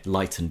 You get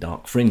light and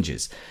dark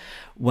fringes.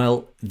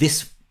 Well,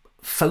 this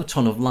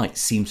photon of light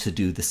seems to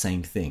do the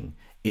same thing.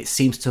 It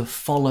seems to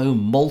follow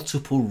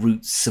multiple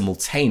routes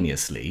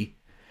simultaneously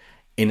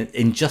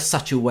in just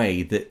such a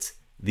way that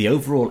the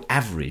overall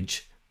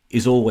average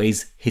is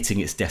always hitting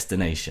its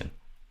destination,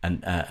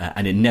 and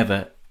it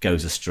never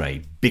goes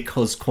astray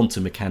because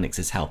quantum mechanics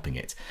is helping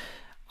it.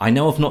 I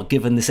know I've not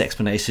given this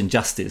explanation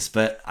justice,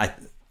 but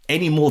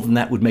any more than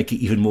that would make it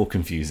even more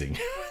confusing.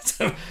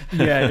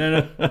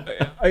 No.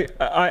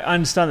 I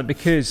understand that,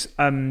 because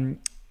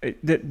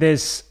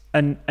there's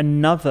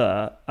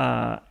another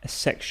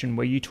section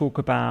where you talk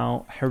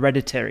about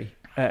heredity.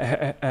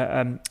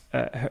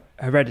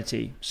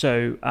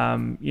 So,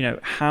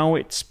 how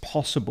it's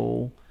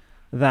possible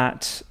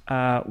that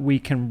we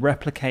can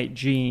replicate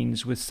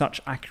genes with such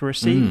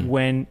accuracy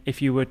when,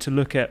 if you were to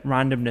look at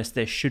randomness,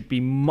 there should be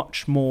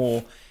much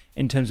more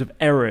in terms of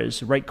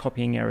errors, rate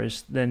copying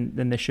errors, than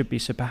there should be.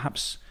 So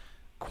perhaps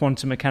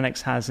quantum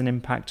mechanics has an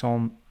impact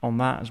on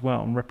that as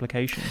well, on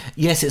replication.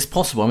 Yes, it's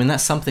possible. I mean,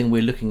 that's something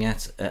we're looking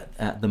at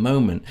the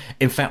moment.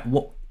 In fact,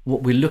 what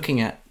we're looking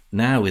at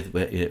now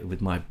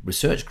with my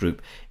research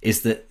group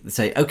is that,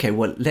 say, okay,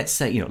 well, let's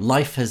say,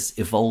 life has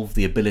evolved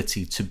the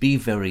ability to be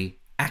very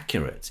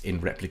accurate in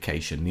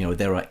replication.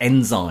 There are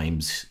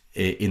enzymes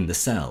in the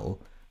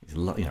cell,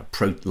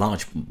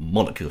 large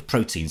molecular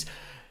proteins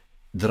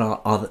that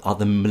are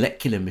the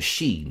molecular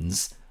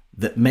machines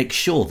that make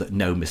sure that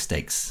no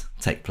mistakes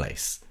take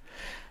place.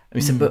 I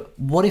mean, so, but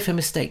what if a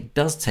mistake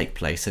does take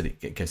place and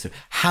it goes through?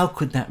 How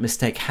could that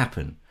mistake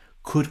happen?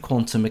 Could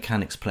quantum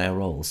mechanics play a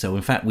role? So,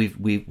 in fact,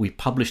 we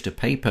published a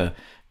paper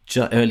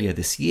earlier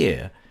this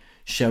year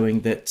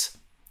showing that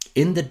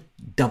in the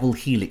double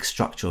helix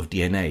structure of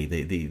DNA,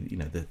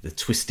 the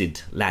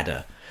twisted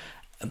ladder,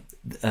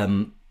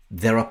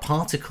 there are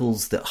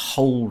particles that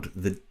hold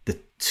the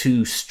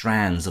two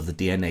strands of the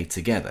DNA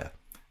together.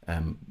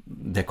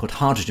 They're called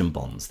hydrogen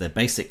bonds. They're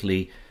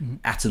basically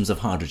atoms of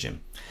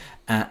hydrogen.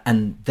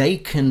 And they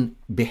can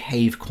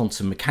behave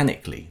quantum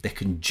mechanically. They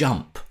can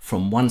jump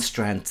from one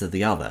strand to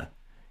the other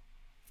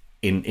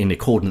in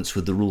accordance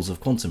with the rules of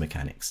quantum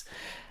mechanics.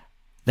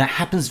 That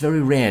happens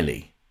very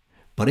rarely.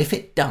 But if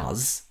it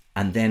does,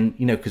 and then,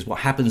 because what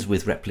happens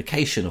with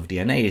replication of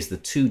DNA is the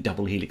two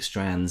double helix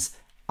strands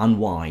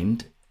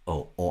unwind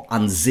or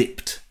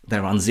unzipped.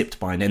 They're unzipped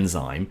by an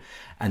enzyme,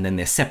 and then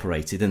they're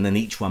separated, and then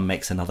each one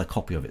makes another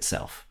copy of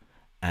itself.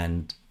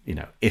 And,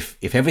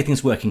 if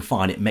everything's working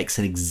fine, it makes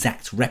an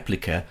exact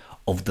replica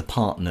of the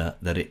partner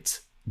that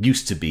it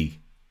used to be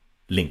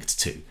linked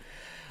to.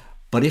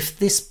 But if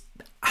this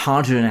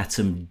hydrogen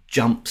atom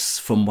jumps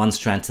from one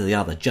strand to the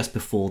other just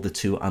before the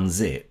two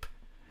unzip,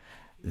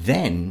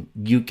 then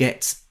you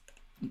get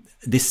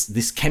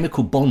this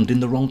chemical bond in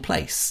the wrong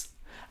place.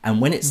 And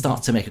when it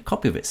starts to make a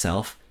copy of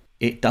itself,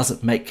 it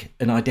doesn't make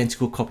an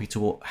identical copy to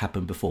what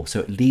happened before.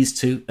 So it leads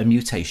to a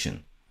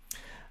mutation.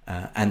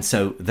 And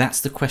so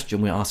that's the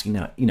question we're asking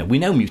now. We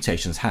know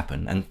mutations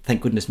happen, and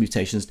thank goodness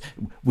mutations.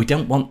 We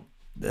don't want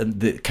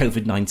the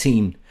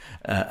COVID-19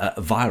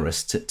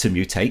 virus to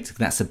mutate.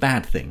 That's a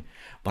bad thing.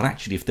 But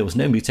actually, if there was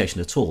no mutation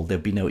at all,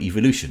 there'd be no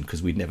evolution,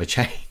 because we'd never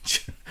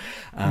change.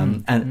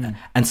 And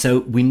so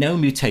we know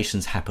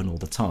mutations happen all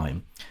the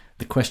time.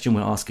 The question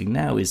we're asking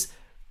now is,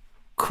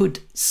 could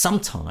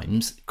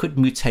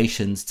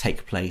mutations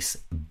take place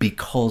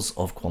because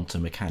of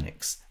quantum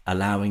mechanics,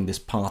 allowing this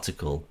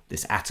particle,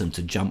 this atom,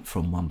 to jump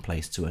from one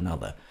place to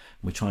another?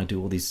 We're trying to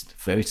do all these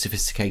very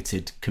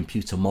sophisticated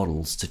computer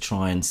models to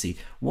try and see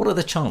what are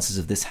the chances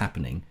of this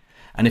happening.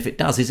 And if it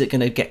does, is it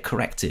going to get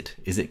corrected?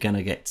 Is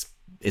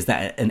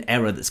that an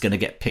error that's going to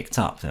get picked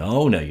up?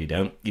 Oh, no, you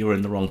don't. You're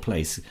in the wrong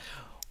place.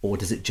 Or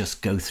does it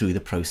just go through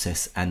the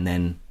process and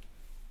then,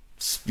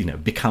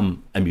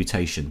 become a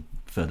mutation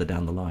further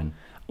down the line?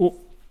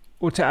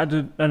 Or to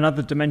add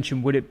another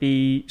dimension, would it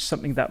be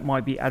something that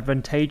might be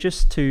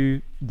advantageous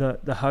to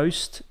the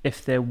host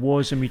if there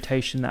was a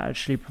mutation that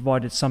actually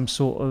provided some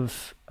sort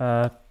of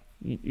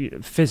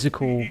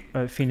physical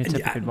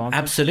phenotypic advantage?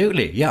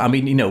 Absolutely. Yeah. I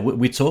mean,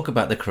 we talk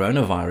about the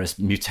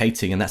coronavirus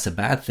mutating, and that's a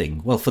bad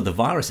thing. Well, for the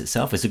virus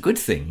itself, it's a good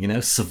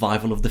thing,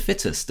 survival of the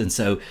fittest. And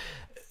so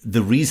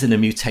the reason a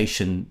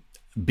mutation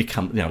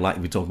become, like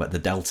we talk about the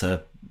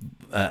Delta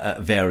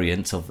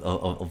variant of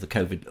the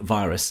COVID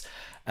virus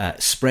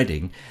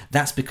spreading,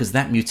 that's because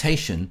that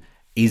mutation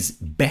is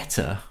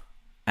better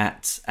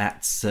at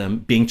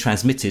being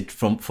transmitted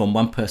from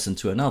one person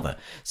to another.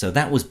 So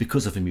that was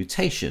because of a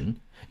mutation.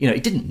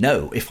 It didn't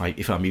know if I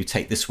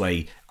mutate this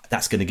way,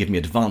 that's going to give me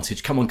an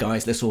advantage. Come on,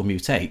 guys, let's all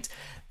mutate.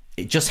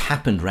 It just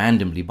happened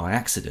randomly by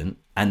accident,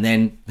 and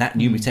then that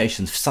new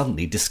mutation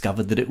suddenly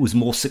discovered that it was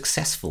more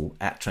successful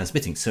at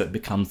transmitting, so it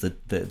becomes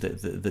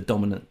the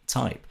dominant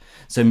type.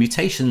 So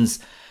mutations,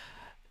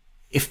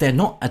 if they're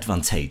not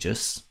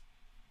advantageous,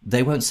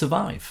 they won't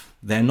survive.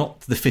 They're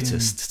not the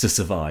fittest to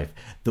survive.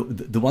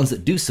 The ones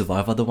that do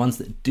survive are the ones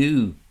that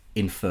do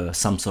infer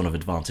some sort of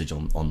advantage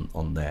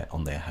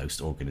on their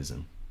host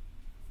organism.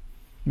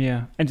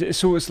 Yeah, and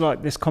it's always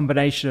like this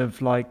combination of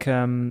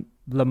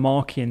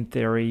Lamarckian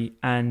theory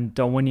and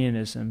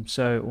Darwinianism,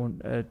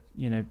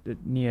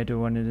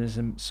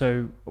 neo-Darwinianism.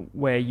 So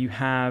where you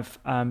have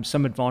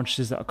some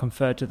advantages that are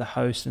conferred to the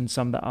host and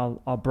some that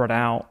are brought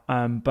out,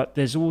 but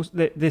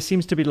there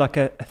seems to be like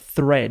a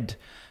thread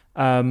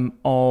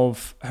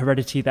of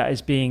heredity that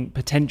is being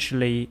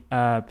potentially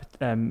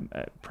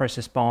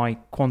processed by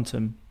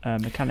quantum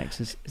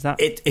mechanics. Is that?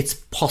 It's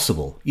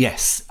possible,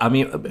 yes. I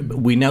mean,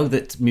 we know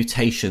that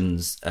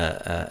mutations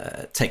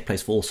take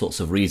place for all sorts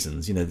of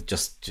reasons.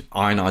 Just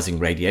ionizing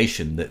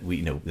radiation that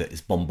that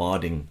is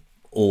bombarding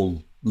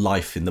all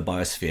life in the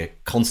biosphere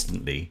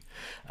constantly.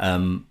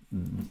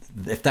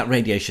 If that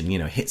radiation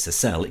hits a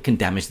cell, it can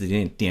damage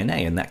the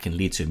DNA, and that can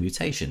lead to a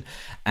mutation.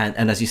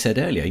 And as you said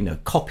earlier,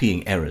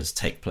 copying errors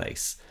take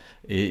place.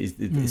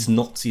 It's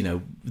not,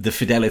 the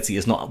fidelity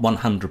is not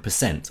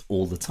 100%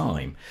 all the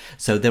time.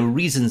 So there are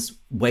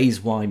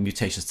ways why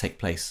mutations take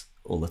place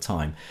all the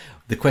time.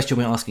 The question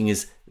we're asking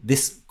is,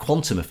 this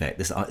quantum effect,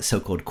 this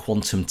so-called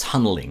quantum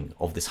tunneling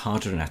of this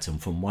hydrogen atom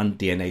from one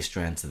DNA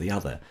strand to the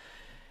other,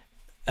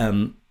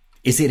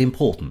 is it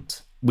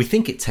important? We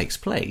think it takes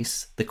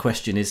place. The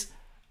question is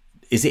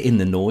it in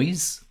the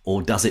noise,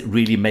 or does it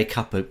really make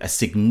up a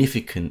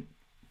significant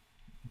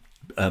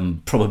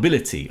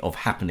probability of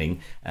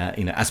happening,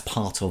 as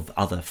part of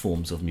other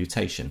forms of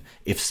mutation?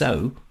 If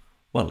so,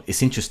 well,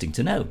 it's interesting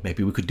to know.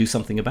 Maybe we could do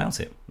something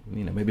about it.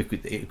 Maybe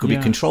it could be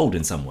controlled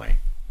in some way.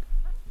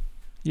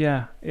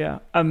 Yeah.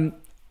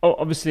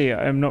 Obviously,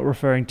 I'm not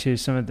referring to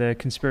some of the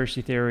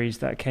conspiracy theories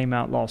that came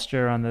out last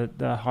year on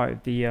the height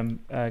of the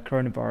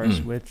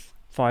coronavirus with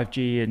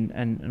 5G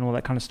and all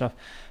that kind of stuff.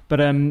 But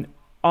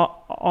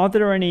Are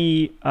there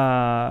any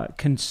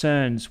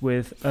concerns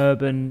with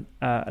urban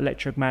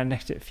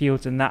electromagnetic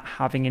fields and that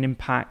having an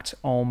impact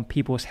on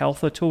people's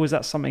health at all? Is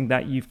that something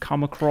that you've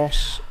come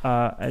across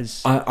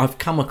I've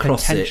come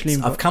across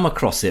it. I've come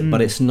across it,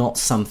 but it's not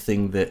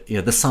something that,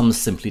 the sums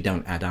simply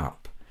don't add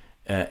up.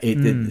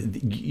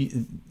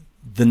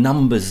 The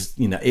numbers,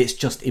 it's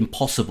just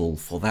impossible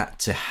for that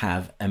to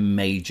have a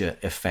major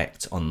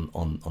effect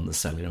on the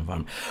cellular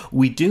environment.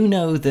 We do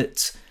know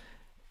that,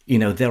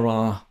 there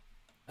are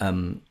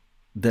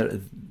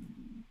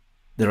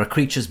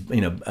creatures,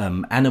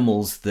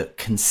 animals that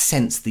can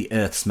sense the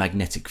Earth's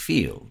magnetic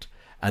field,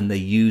 and they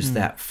use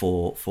that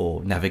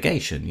for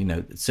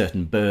navigation.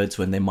 Certain birds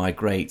when they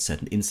migrate,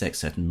 certain insects,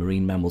 certain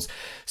marine mammals.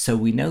 So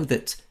we know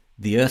that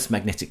the Earth's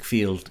magnetic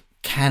field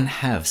can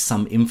have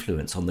some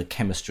influence on the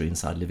chemistry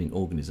inside living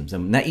organisms,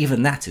 and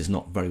even that is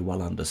not very well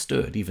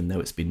understood, even though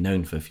it's been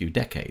known for a few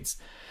decades.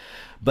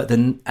 But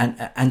then,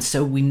 and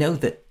so we know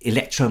that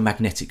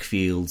electromagnetic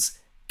fields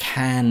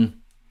can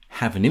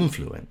have an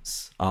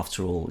influence.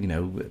 After all,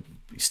 you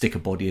stick a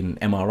body in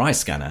an MRI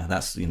scanner.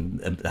 That's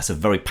a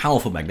very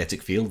powerful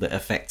magnetic field that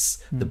affects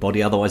the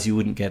body. Otherwise, you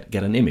wouldn't get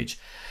an image.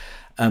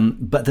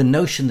 But the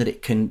notion that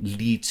it can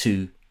lead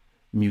to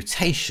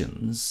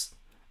mutations,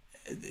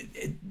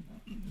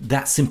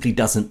 that simply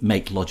doesn't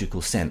make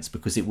logical sense,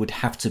 because it would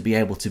have to be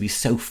able to be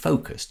so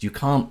focused. You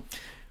can't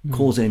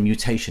cause a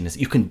mutation.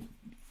 You can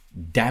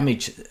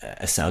damage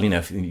a cell.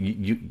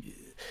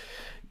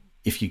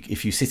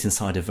 If you sit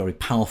inside a very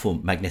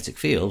powerful magnetic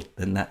field,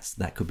 then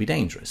that could be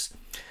dangerous.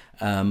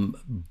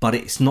 But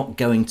it's not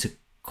going to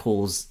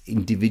cause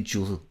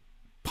individual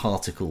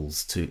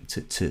particles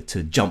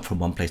to jump from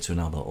one place to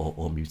another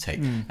or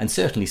mutate. And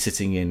certainly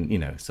sitting in,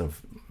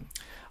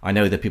 I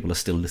know that people are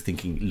still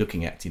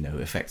looking at,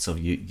 effects of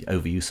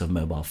overuse of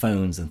mobile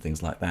phones and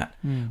things like that.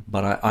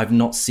 But I've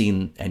not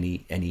seen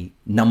any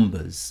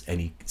numbers,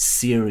 any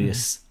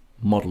serious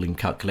modelling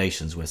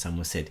calculations where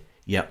someone said,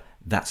 yep,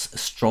 that's a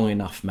strong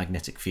enough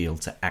magnetic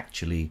field to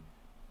actually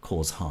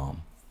cause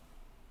harm.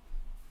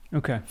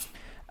 Okay.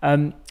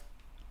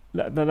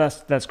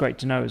 That's great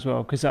to know as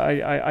well, because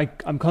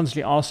I'm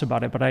constantly asked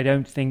about it, but I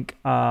don't think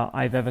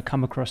I've ever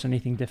come across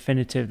anything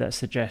definitive that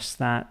suggests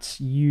that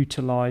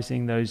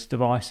utilizing those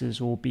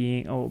devices or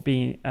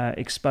being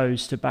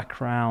exposed to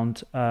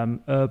background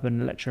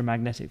urban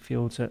electromagnetic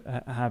fields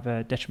have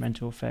a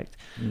detrimental effect.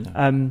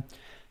 No.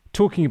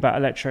 Talking about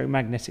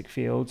electromagnetic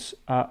fields,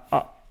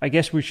 I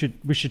guess we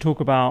should talk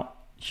about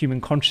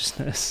human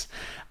consciousness,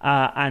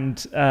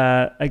 and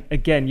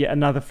again, yet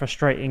another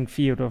frustrating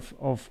field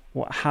of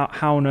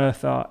how on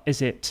earth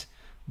is it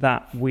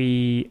that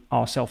we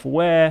are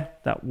self-aware,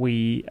 that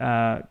we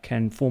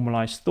can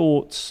formalize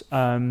thoughts.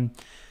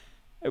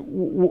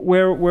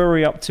 Where are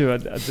we up to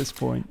at this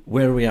point?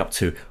 Where are we up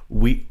to?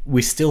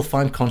 We still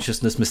find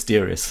consciousness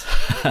mysterious.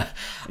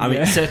 I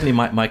mean, certainly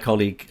my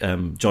colleague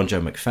John Joe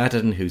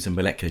McFadden, who's a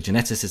molecular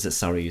geneticist at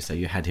Surrey, so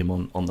you had him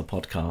on the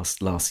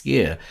podcast last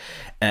year.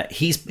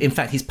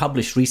 He's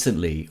published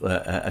recently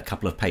a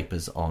couple of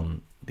papers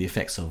on the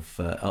effects of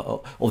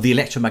the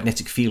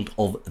electromagnetic field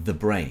of the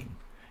brain.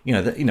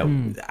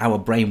 Our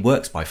brain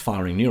works by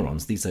firing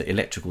neurons. These are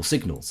electrical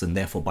signals, and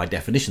therefore, by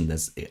definition,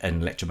 there's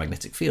an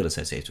electromagnetic field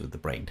associated with the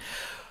brain.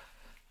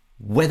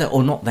 Whether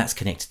or not that's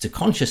connected to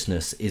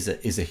consciousness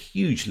is a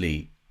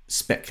hugely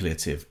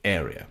speculative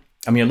area.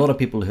 I mean, a lot of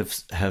people have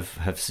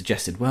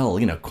suggested, well,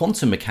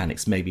 quantum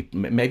mechanics,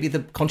 maybe the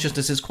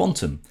consciousness is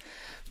quantum,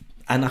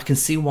 and I can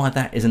see why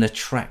that is an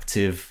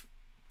attractive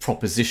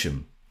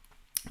proposition,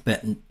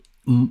 but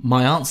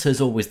my answer is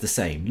always the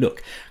same.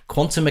 Look,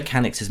 quantum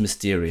mechanics is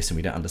mysterious and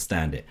we don't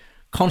understand it.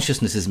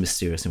 Consciousness is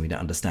mysterious and we don't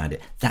understand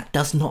it. That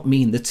does not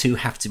mean the two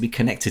have to be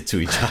connected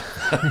to each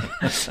other.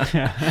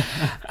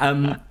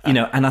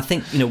 And I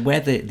think,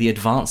 where the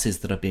advances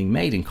that are being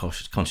made in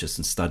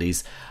consciousness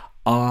studies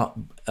are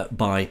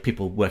by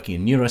people working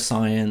in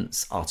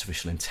neuroscience,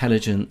 artificial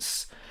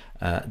intelligence.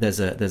 There's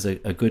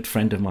a good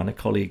friend of mine, a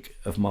colleague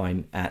of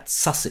mine at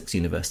Sussex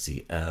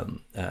University,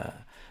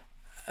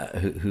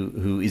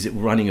 who is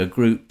running a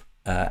group,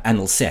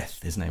 Anil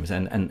Seth, his name is,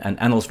 and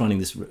Anil's running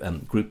this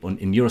group in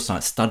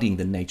neuroscience studying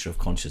the nature of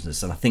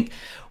consciousness. And I think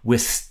we're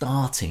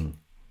starting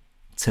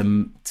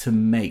to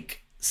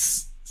make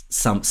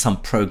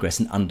some progress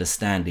in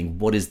understanding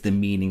what is the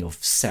meaning of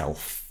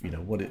self. We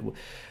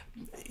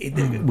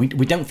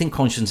don't think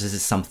consciousness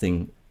is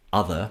something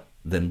other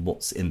than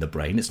what's in the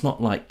brain. It's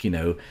not like,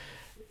 you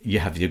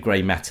have your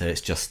grey matter,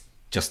 it's just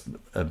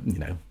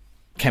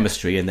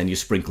chemistry, and then you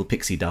sprinkle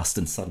pixie dust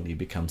and suddenly you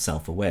become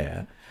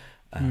self-aware.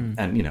 And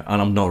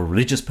I'm not a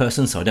religious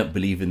person, so I don't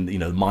believe in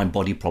the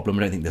mind-body problem.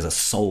 I don't think there's a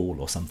soul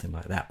or something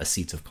like that, a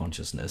seat of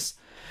consciousness.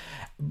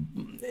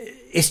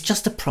 It's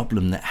just a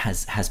problem that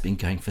has been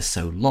going for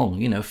so long.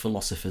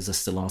 Philosophers are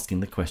still asking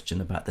the question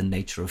about the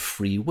nature of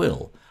free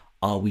will.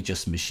 Are we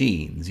just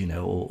machines,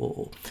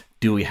 or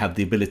do we have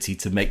the ability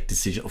to make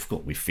decisions? Of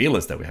course, we feel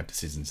as though we have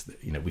decisions,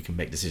 that, we can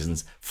make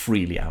decisions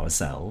freely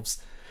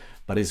ourselves.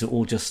 But is it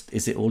all just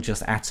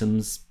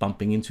atoms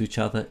bumping into each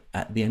other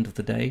at the end of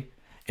the day?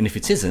 And if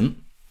it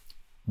isn't,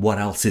 what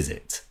else is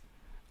it?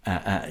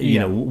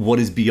 What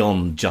is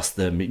beyond just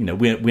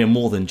we're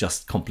more than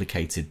just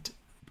complicated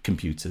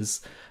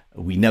computers.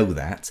 We know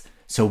that.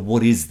 So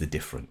what is the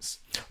difference?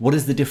 What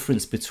is the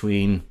difference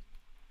between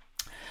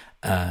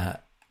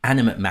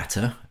animate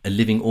matter, a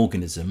living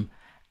organism,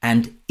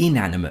 and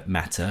inanimate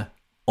matter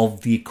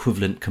of the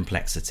equivalent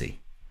complexity?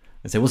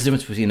 And so what's the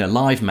difference between a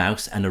live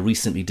mouse and a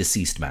recently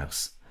deceased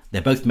mouse?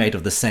 They're both made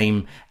of the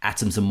same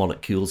atoms and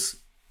molecules,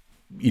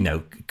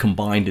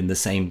 combined in the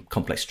same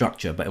complex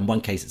structure, but in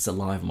one case it's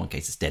alive, in one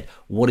case it's dead.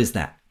 What is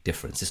that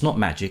difference? It's not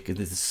magic.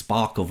 There's a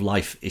spark of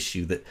life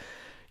issue that,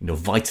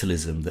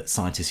 vitalism that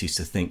scientists used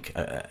to think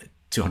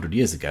 200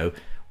 years ago.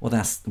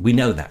 Well, we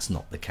know that's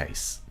not the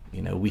case.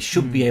 We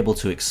should be able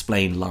to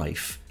explain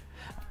life.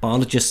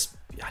 Biologists,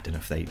 I don't know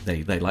if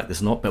they like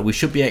this or not, but we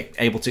should be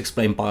able to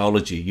explain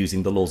biology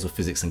using the laws of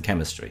physics and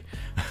chemistry.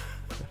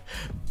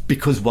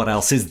 Because what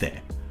else is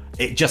there?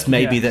 It just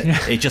may be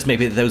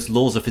that those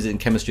laws of physics and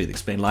chemistry that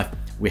explain life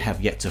we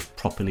have yet to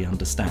properly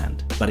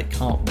understand. But it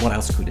can't. What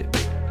else could it be?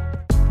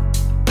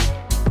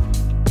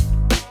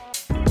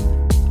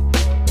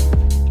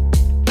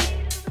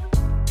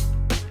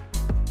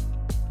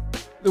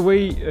 The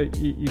way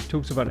you've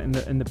talked about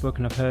it in the book,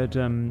 and I've heard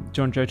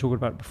John Joe talk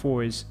about it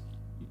before, is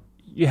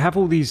you have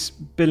all these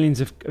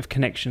billions of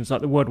connections,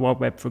 like the World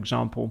Wide Web, for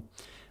example.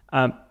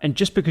 And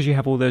just because you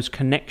have all those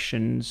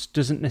connections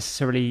doesn't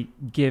necessarily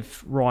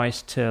give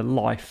rise to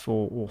life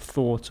or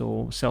thought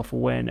or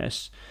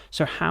self-awareness.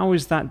 So how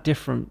is that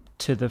different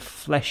to the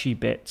fleshy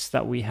bits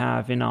that we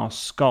have in our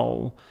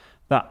skull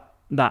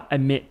that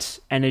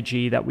emit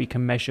energy that we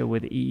can measure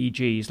with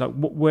EEGs? Like,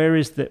 where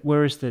is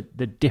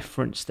the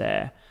difference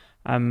there?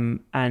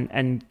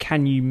 And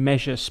can you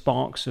measure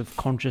sparks of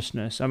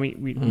consciousness? I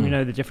mean, we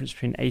know the difference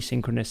between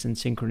asynchronous and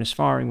synchronous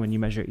firing when you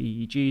measure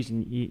EEGs,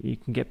 and you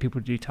can get people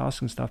to do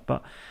tasks and stuff.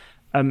 But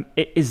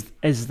is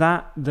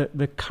that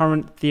the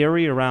current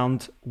theory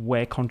around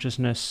where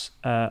consciousness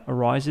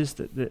arises?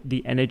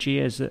 The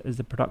energy as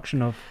the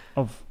production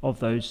of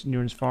those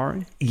neurons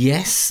firing?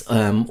 Yes,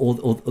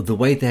 or the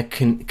way they're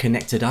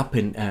connected up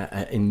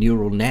in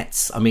neural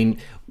nets. I mean,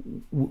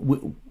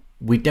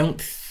 we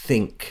don't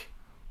think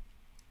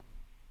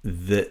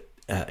that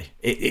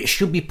it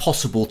should be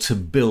possible to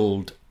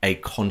build a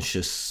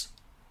conscious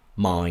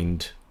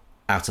mind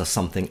out of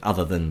something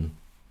other than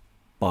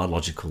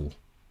biological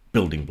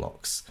building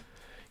blocks.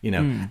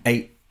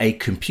 A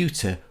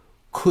computer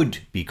could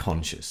be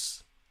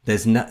conscious.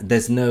 There's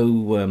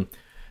no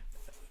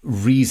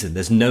reason.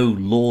 There's no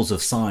laws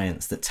of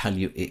science that tell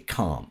you it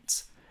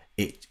can't.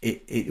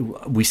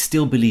 We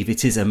still believe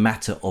it is a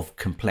matter of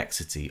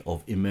complexity,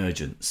 of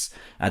emergence.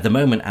 At the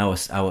moment,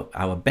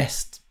 our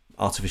best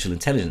artificial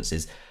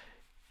intelligences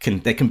can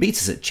beat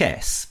us at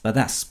chess, but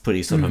that's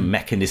pretty sort of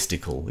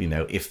mechanistical,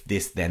 if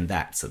this then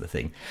that sort of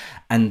thing.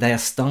 And they are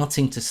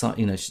starting to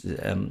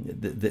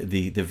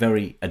the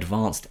very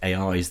advanced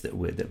AIs that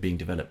are being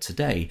developed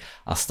today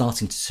are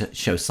starting to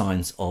show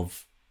signs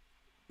of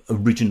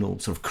original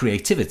sort of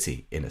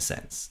creativity, in a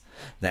sense.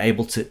 They're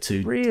able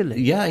to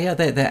really,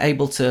 they're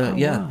able to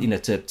wow.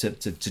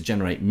 to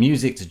generate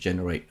music, to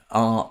generate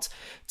art,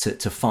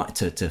 to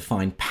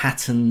find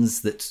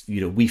patterns that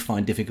we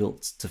find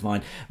difficult to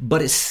find,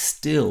 but it's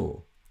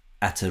still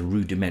at a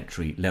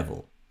rudimentary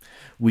level.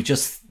 We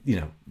just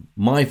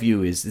my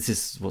view is this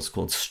is what's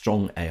called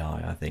strong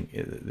AI. I think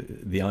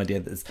the idea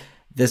that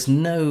there's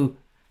no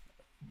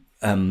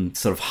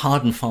sort of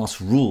hard and fast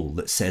rule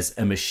that says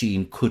a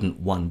machine couldn't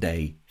one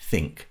day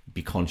think,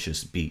 be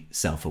conscious, be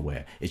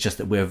self-aware. It's just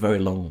that we're a very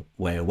long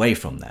way away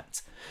from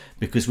that,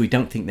 because we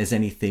don't think there's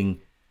anything,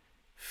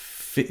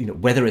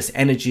 whether it's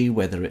energy,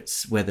 whether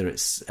it's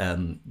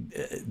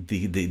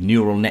the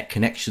neural net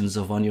connections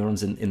of our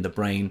neurons in the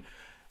brain,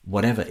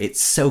 whatever.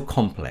 It's so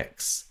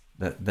complex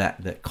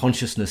that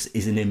consciousness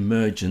is an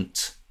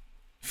emergent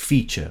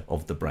feature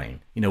of the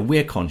brain.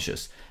 We're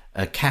conscious.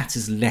 A cat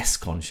is less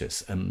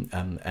conscious. An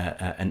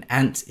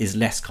ant is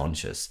less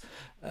conscious.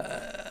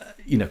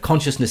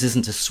 Consciousness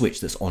isn't a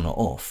switch that's on or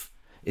off.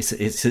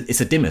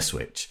 It's a dimmer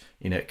switch.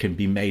 It can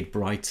be made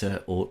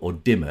brighter or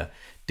dimmer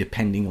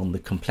depending on the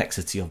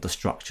complexity of the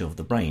structure of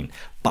the brain.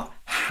 But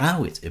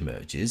how it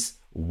emerges,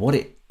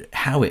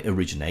 how it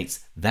originates,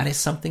 that is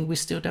something we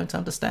still don't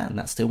understand.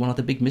 That's still one of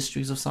the big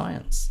mysteries of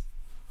science.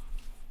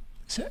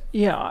 So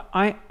yeah,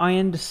 I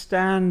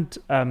understand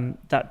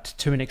that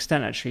to an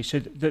extent, actually. So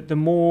the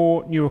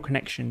more neural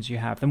connections you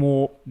have, the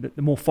more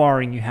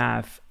firing you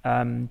have,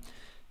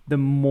 the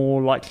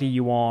more likely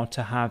you are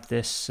to have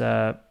this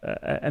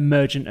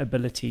emergent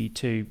ability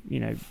to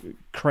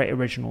create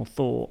original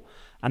thought.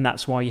 And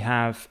that's why you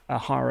have a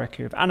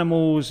hierarchy of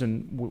animals,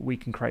 and we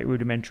can create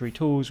rudimentary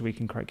tools. We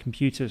can create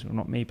computers. Well,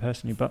 not me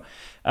personally, but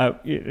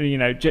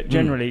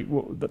generally,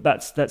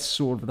 that's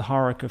sort of the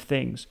hierarchy of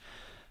things.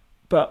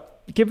 But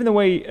given the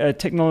way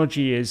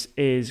technology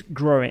is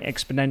growing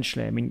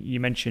exponentially, I mean,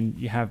 you mentioned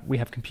we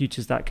have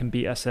computers that can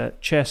beat us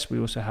at chess. We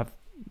also have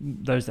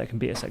those that can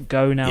beat us at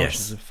Go now, yes, which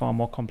is a far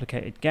more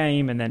complicated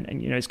game. And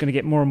it's going to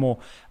get more and more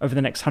over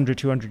the next 100,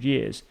 200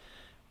 years.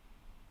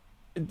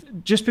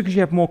 just because you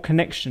have more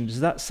connection,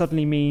 does that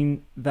suddenly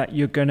mean that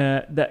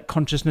that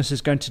consciousness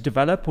is going to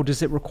develop, or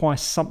does it require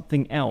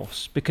something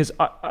else? Because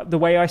the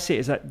way I see it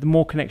is that the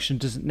more connection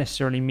doesn't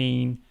necessarily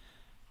mean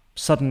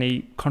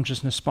suddenly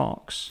consciousness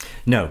sparks.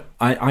 No,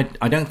 I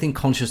don't think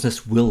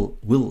consciousness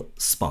will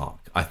spark.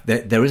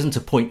 There isn't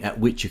a point at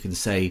which you can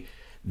say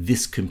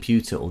this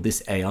computer or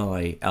this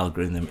AI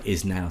algorithm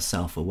is now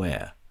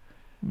self-aware.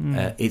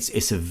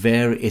 It's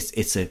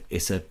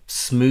a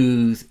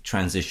smooth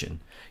transition.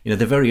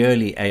 The very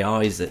early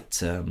AIs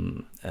that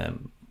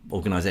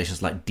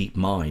organizations like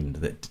DeepMind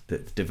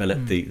that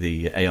developed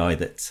the AI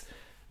that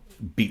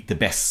beat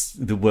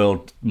the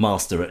world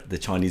master at the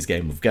Chinese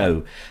game of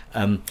Go,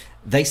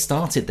 they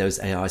started those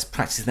AIs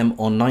practicing them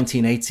on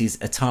 1980s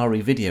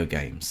Atari video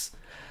games.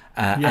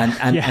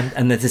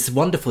 And there's this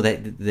wonderful, I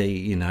did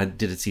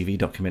a TV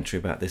documentary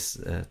about this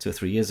 2 or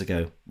 3 years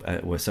ago,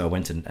 so I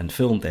went and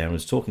filmed there and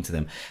was talking to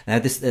them.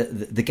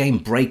 The game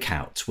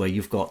Breakout, where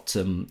you've got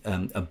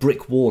a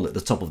brick wall at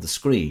the top of the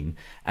screen,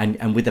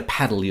 and with a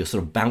paddle you're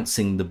sort of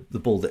bouncing the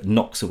ball that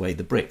knocks away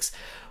the bricks.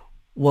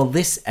 Well,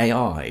 this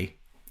AI,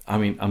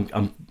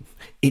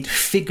 it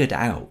figured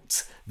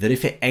out that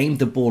if it aimed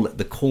the ball at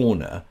the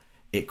corner,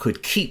 it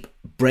could keep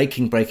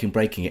breaking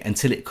it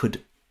until it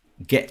could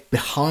get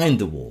behind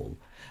the wall,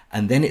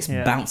 and then it's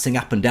bouncing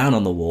up and down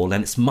on the wall,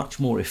 and it's much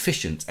more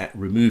efficient at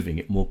removing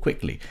it more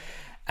quickly.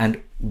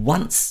 And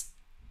once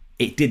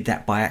it did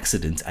that by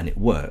accident and it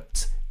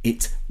worked,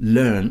 it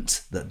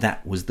learnt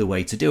that was the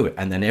way to do it,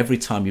 and then every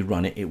time you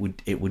run it, it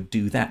would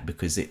do that,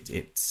 because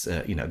it's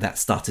that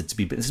started to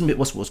be, but this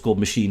is what's called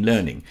machine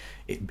learning.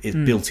 It's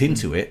built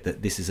into it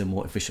that this is a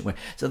more efficient way.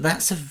 So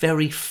that's a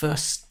very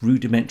first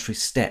rudimentary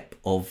step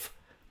of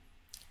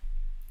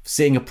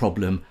seeing a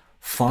problem,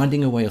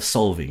 finding a way of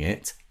solving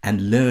it,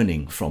 and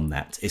learning from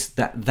that. Is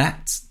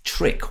that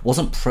trick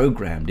wasn't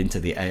programmed into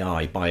the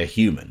AI by a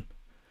human.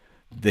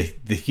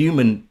 The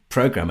human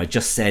programmer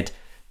just said,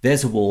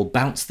 there's a wall,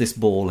 bounce this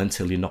ball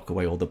until you knock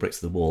away all the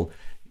bricks of the wall.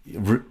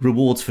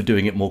 Rewards for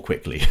doing it more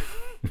quickly.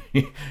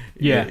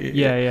 Yeah,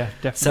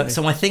 definitely.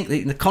 So I think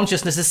the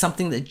consciousness is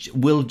something that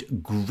will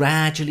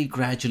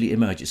gradually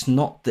emerge. It's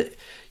not that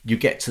you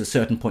get to a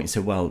certain point and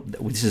say, well,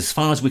 this is as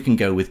far as we can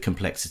go with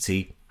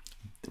complexity.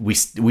 We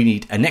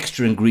need an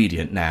extra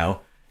ingredient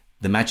now,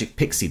 the magic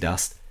pixie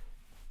dust,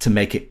 to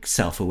make it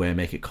self-aware,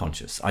 make it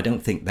conscious. I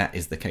don't think that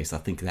is the case. I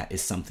think that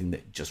is something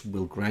that just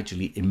will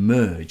gradually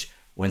emerge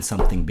when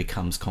something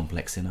becomes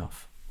complex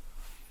enough.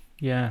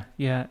 Yeah.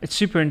 It's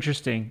super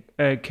interesting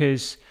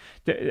because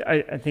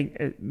I think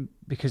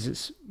because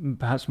it's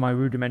perhaps my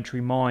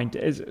rudimentary mind,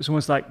 it's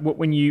almost like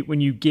when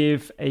you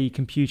give a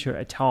computer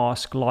a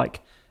task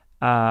like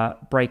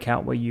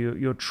Breakout, where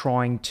you're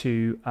trying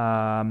to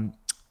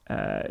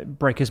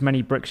break as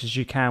many bricks as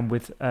you can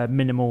with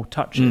minimal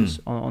touches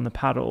on the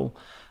paddle,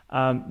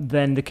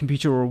 then the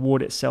computer will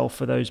reward itself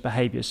for those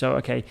behaviors. So,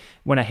 okay,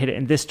 when I hit it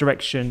in this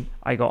direction,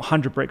 I got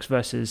 100 bricks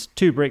versus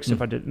 2 bricks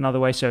if I did it another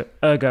way. So,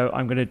 ergo,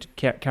 I'm going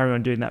to carry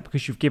on doing that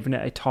because you've given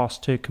it a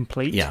task to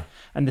complete. Yeah.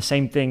 And the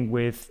same thing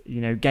with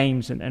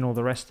games and all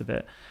the rest of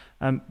it.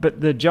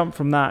 But the jump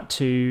from that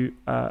to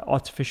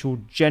artificial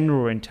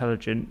general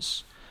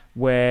intelligence,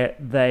 where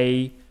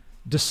they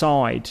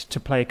decide to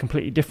play a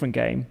completely different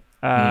game.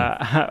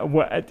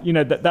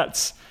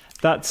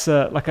 That's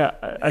like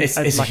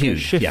a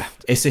huge shift. Yeah,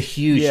 it's a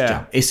huge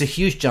jump. It's a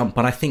huge jump,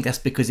 but I think that's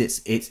because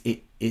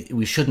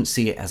we shouldn't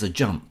see it as a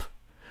jump.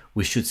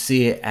 We should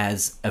see it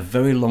as a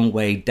very long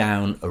way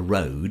down a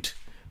road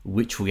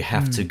which we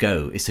have to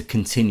go. It's a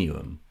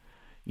continuum.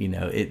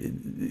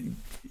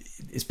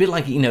 It's a bit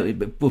like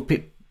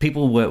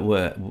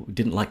people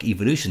didn't like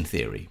evolution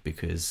theory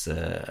because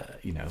the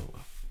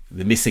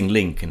missing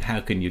link, and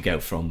how can you go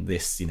from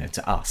this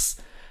to us.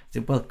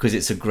 Well, because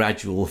it's a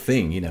gradual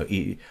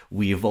thing,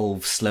 we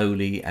evolve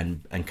slowly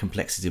and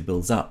complexity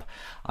builds up.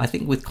 I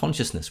think with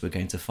consciousness, we're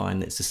going to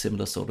find that it's a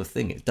similar sort of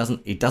thing. It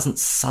doesn't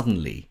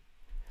suddenly,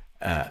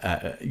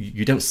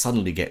 you don't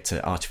suddenly get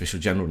to artificial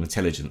general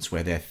intelligence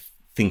where they're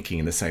thinking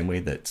in the same way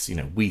that,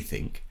 we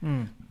think.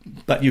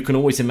 But you can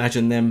always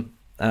imagine them,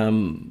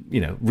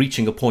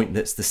 reaching a point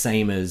that's the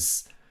same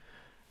as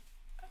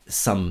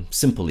some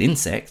simple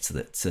insect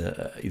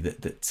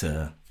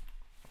that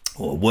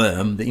or a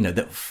worm,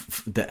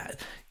 that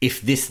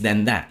if this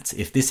then that,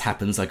 if this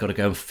happens, I got to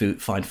go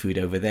and find food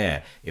over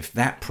there. If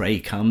that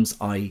prey comes,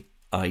 I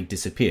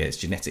disappear. It's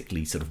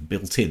genetically sort of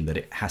built in that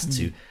it has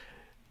to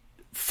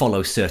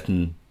follow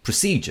certain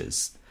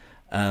procedures.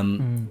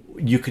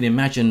 You can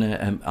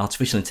imagine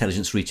artificial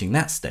intelligence reaching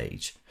that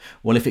stage.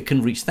 Well, if it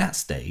can reach that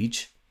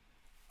stage,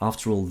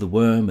 after all, the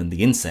worm and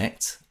the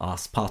insect are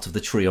part of the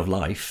tree of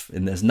life,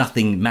 and there's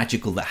nothing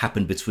magical that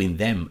happened between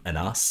them and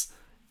us,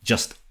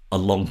 just a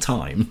long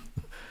time,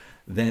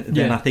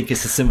 then I think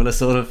it's a similar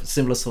sort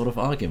of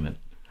argument.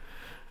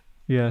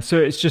 Yeah. So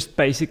it's just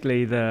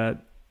basically the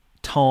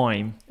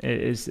time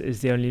is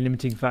the only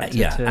limiting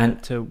factor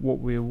to what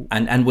we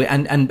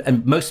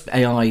and most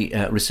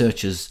AI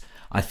researchers,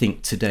 I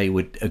think, today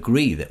would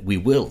agree that we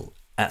will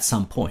at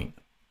some point,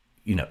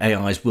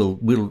 AIs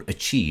will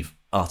achieve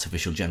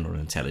artificial general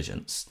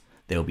intelligence.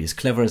 They'll be as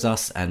clever as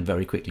us and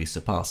very quickly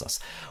surpass us.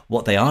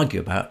 What they argue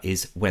about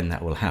is when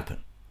that will happen.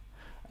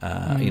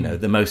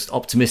 The most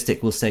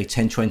optimistic will say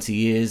 10, 20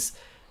 years.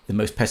 The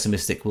most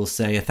pessimistic will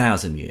say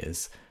 1,000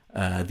 years.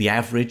 The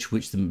average,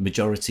 which the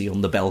majority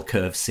on the bell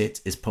curve sit,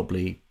 is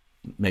probably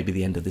maybe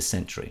the end of this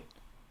century.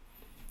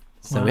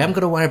 So we haven't got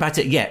to worry about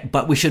it yet,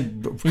 but we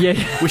should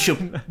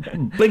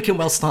blink and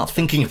well start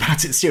thinking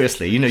about it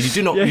seriously. You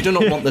do not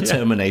want the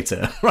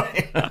Terminator,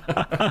 right?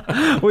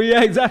 Well,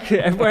 yeah, exactly.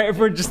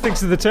 Everyone just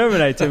thinks of the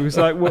Terminator. It's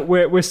like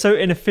we're so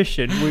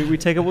inefficient. We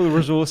take up all the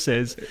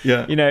resources.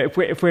 Yeah.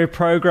 If we're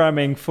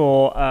programming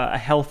for a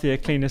healthier,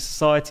 cleaner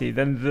society,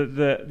 then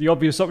the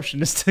obvious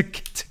option is to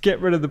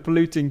get rid of the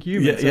polluting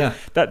humans. Yeah.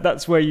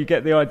 That's where you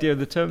get the idea of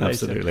the Terminator.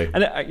 Absolutely.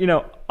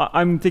 And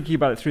I'm thinking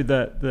about it through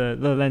the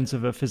lens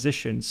of a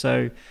physician. So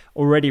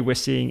already we're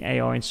seeing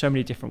AI in so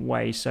many different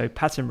ways. So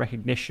pattern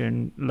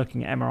recognition,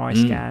 looking at MRI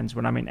scans.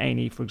 When I'm in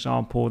A&E, for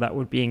example, that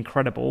would be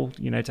incredible,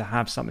 to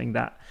have something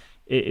that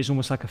is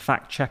almost like a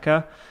fact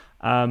checker.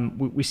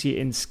 We see it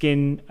in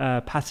skin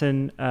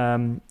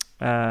pattern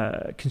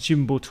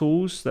consumable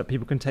tools that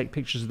people can take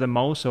pictures of their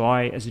moles. So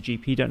I, as a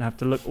GP, don't have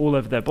to look all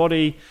over their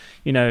body,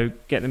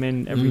 get them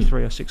in every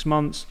 3 or 6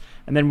 months.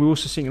 And then we're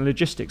also seeing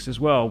logistics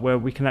as well, where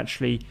we can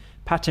actually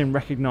pattern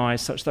recognize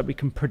such that we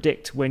can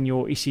predict when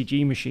your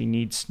ECG machine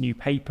needs new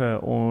paper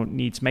or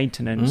needs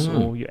maintenance,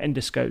 or your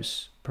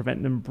endoscopes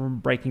prevent them from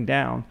breaking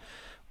down.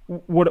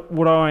 What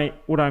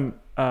I'm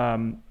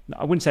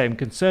I wouldn't say I'm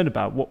concerned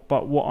about,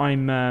 but what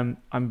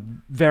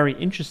I'm very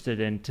interested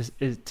in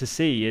to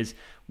see is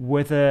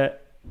whether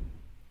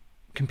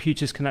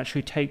computers can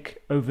actually take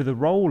over the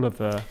role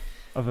of a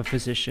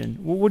physician.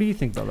 What do you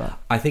think about that?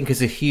 I think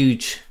it's a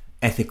huge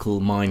ethical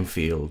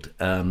minefield.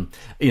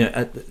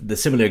 The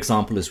similar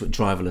example is with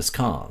driverless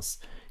cars.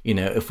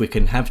 If we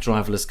can have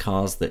driverless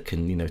cars that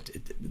can,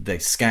 they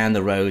scan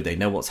the road, they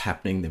know what's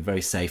happening, they're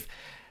very safe.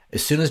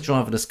 As soon as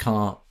driverless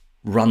car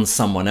runs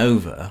someone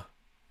over,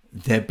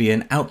 there'd be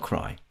an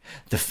outcry.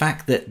 The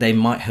fact that they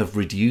might have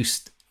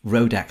reduced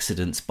road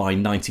accidents by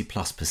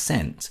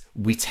 90+%,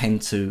 we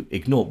tend to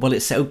ignore. Well,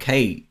 it's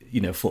okay,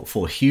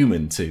 for a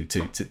human to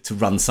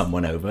run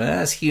someone over.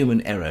 That's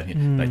human error.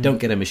 But don't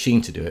get a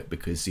machine to do it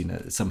because,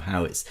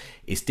 somehow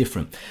it's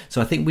different.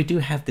 So I think we do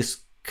have this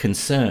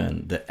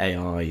concern that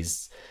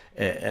AI's,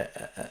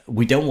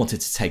 we don't want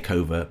it to take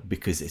over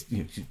because it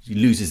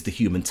loses the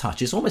human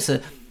touch. It's almost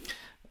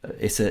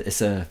it's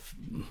a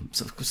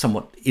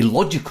somewhat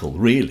illogical,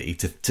 really,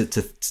 to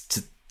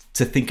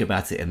think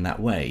about it in that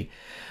way.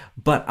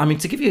 But I mean,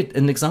 to give you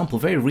an example,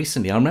 very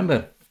recently, I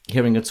remember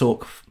hearing a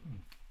talk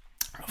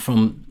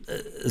from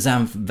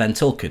Zam Van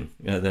Tulken,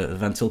 the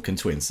Van Tulken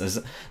twins.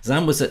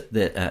 Zam was at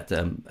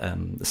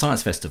the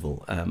Science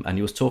Festival, and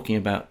he was talking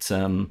about,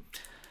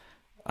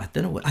 I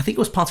don't know, I think it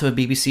was part of a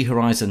BBC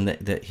Horizon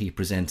that he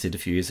presented a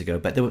few years ago.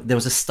 But there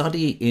was a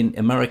study in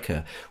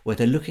America where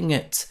they're looking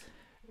at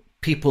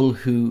people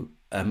who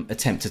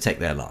attempt to take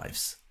their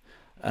lives.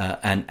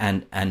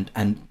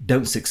 And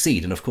don't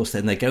succeed, and of course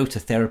then they go to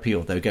therapy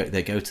or they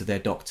go to their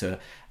doctor,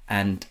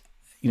 and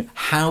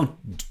how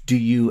do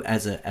you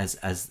as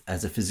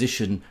a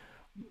physician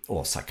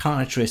or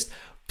psychiatrist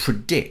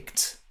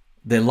predict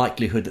the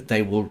likelihood that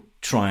they will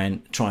try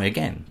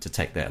again to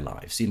take their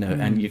lives?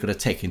 And you've got to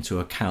take into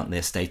account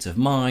their state of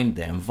mind,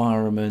 their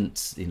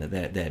environment,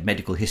 their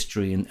medical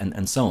history,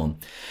 and so on.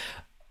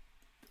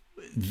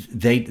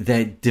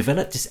 They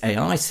developed this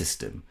AI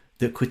system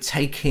that could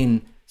take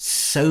in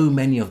so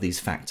many of these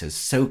factors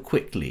so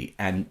quickly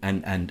and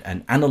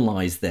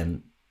analyze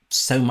them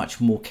so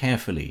much more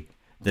carefully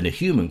than a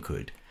human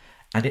could,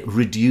 and it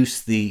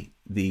reduced the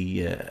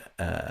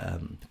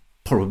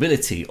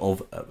probability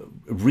of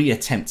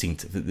reattempting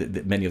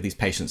that many of these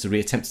patients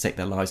reattempt to take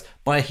their lives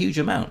by a huge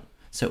amount.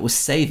 So it was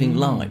saving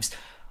lives.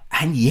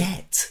 And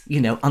yet,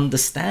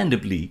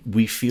 understandably,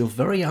 we feel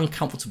very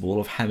uncomfortable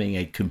of having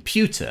a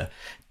computer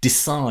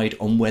decide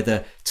on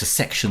whether to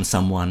section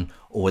someone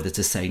or whether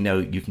to say, no,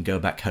 you can go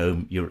back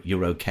home,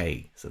 you're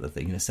okay, sort of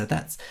thing. So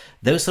that's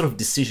those sort of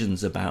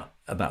decisions about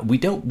we're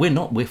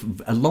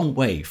a long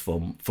way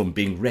from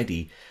being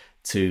ready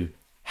to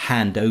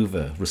hand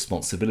over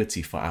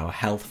responsibility for our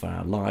health, for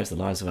our lives, the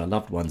lives of our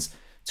loved ones,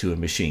 to a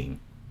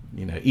machine.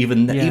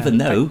 Even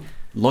though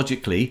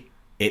logically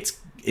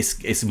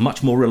it's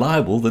much more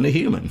reliable than a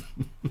human.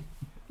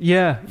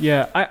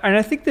 Yeah.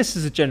 I think this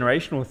is a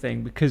generational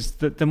thing, because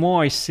the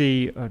more I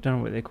see, I don't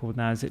know what they're called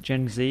now. Is it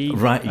Gen Z?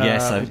 Right.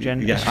 Yes. I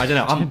don't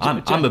know.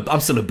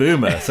 I'm still a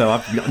boomer, so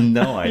I've got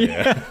no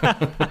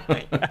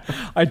idea.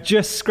 I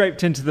just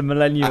scraped into the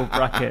millennial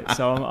bracket,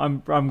 so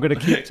I'm going to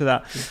keep to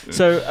that.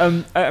 So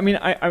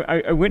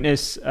I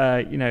witness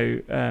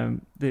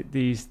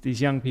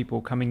these young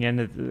people coming in,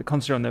 they're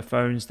constantly on their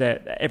phones.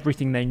 That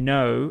everything they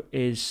know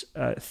is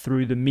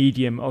through the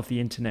medium of the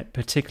internet,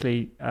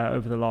 particularly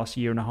over the last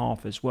year and a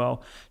half as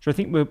well. So I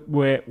think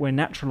we're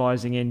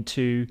naturalizing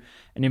into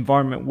an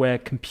environment where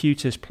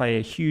computers play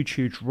a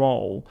huge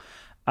role.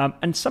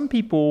 And some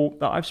people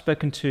that I've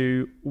spoken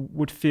to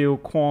would feel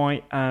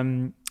quite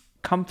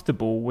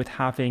comfortable with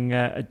having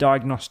a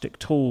diagnostic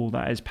tool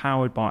that is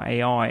powered by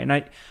AI. And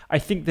I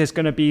think there's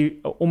going to be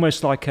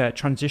almost like a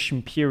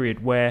transition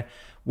period where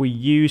we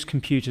use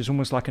computers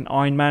almost like an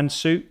Iron Man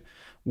suit,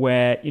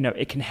 where, you know,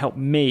 it can help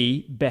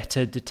me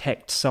better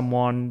detect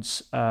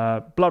someone's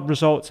blood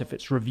results if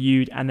it's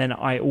reviewed. And then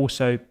I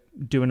also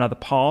do another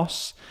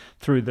pass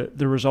through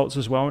the results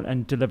as well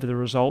and deliver the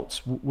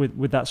results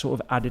with that sort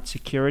of added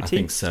security. I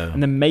think so.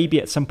 And then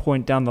maybe at some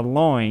point down the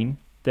line,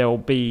 there'll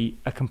be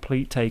a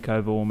complete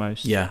takeover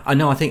almost. Yeah, I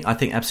know. I think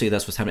absolutely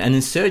that's what's happening. And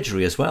in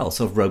surgery as well,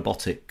 sort of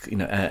robotic, you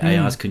know,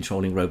 AI is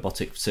controlling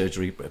robotic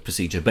surgery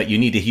procedure, but you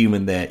need a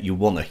human there. You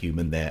want a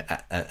human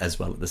there as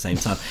well at the same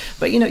time.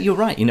 But, you know, you're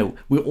right. You know,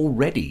 we're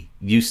already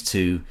used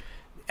to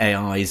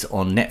AIs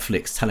on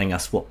Netflix telling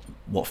us what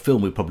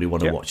film we probably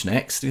want to watch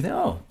next. You think,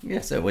 oh,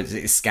 yeah, so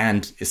it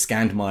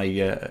scanned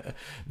my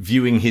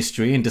viewing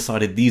history and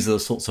decided these are the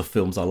sorts of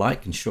films I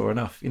like. And sure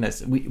enough, you know,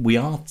 so we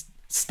are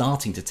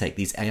starting to take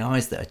these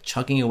AIs that are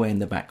chugging away in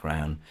the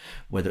background,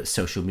 whether it's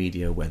social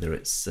media, whether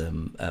it's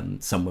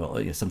somewhere,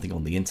 you know, something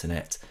on the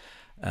internet,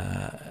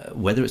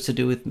 whether it's to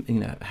do with,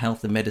 you know,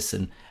 health and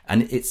medicine,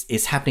 and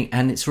it's happening,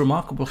 and it's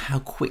remarkable how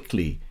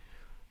quickly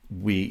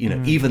we, you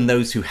know, even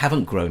those who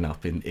haven't grown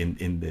up in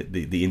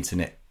the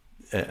internet,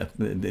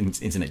 the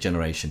internet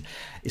generation,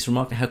 it's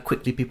remarkable how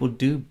quickly people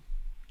do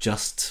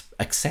just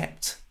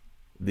accept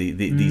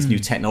these new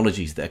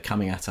technologies that are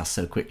coming at us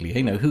so quickly.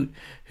 You know,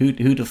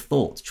 who'd have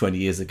thought 20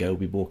 years ago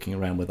we'd be walking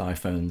around with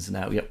iPhones?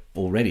 Now,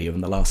 already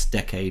in the last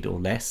decade or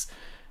less,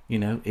 you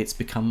know, it's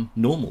become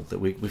normal that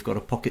we've got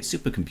a pocket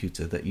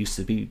supercomputer that used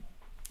to be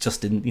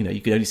just in, you know,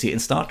 you could only see it in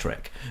Star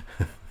Trek.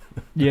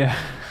 Yeah.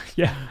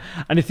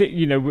 And I think,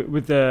 you know,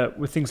 with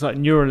things like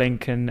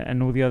Neuralink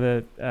and all the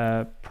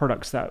other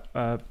products that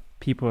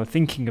people are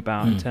thinking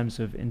about in terms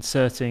of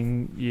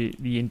inserting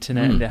the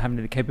internet and having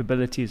the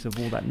capabilities of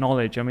all that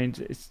knowledge. I mean,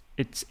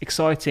 it's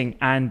exciting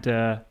and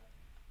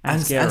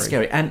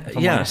scary.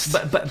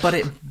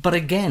 But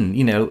again,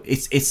 you know,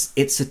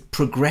 it's a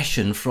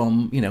progression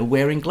from, you know,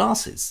 wearing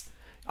glasses.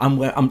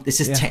 This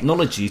is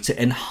technology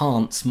to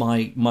enhance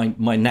my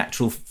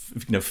natural,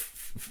 you know,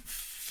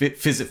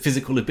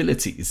 physical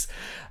abilities.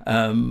 You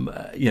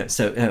know,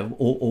 so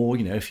or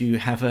you know, if you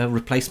have a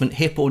replacement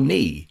hip or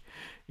knee,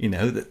 you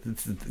know,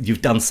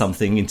 you've done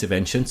something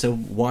intervention, so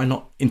why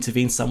not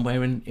intervene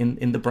somewhere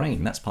in the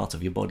brain? That's part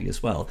of your body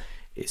as well.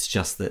 It's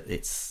just that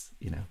it's,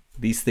 you know,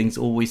 these things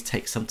always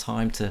take some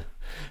time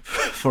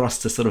for us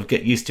to sort of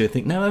get used to and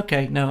think, no,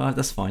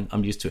 that's fine.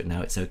 I'm used to it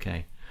now. It's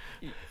okay.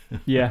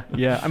 Yeah.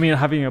 I mean,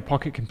 having a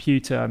pocket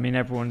computer, I mean,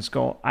 everyone's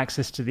got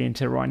access to the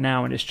internet right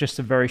now, and it's just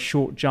a very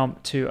short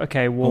jump to,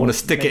 okay, well, I want to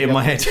stick it in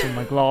my head. In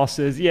my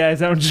glasses. Yeah,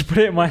 so I'll just put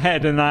it in my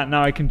head, and that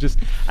now I can just,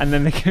 and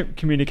then the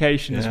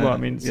communication as well. I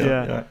mean,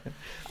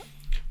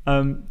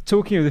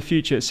 talking of the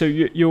future, so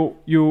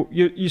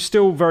you're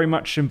still very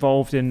much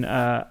involved in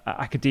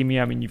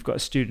academia. I mean, you've got a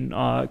student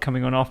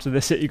coming on after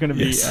this that you're going to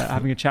be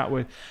having a chat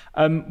with.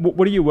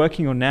 What are you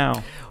working on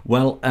now?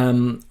 Well,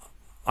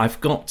 I've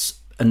got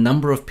a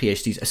number of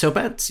PhDs. So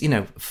about, you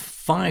know,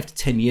 5 to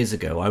 10 years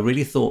ago, I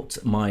really thought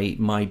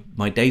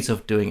my days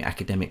of doing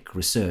academic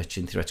research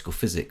in theoretical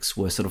physics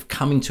were sort of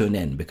coming to an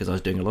end, because I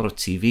was doing a lot of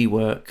TV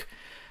work,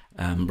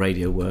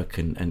 radio work,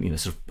 and you know,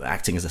 sort of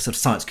acting as a sort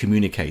of science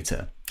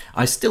communicator.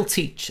 I still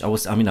teach.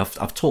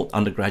 I've taught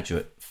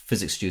undergraduate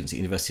physics students at the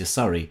University of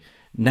Surrey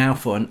now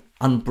for an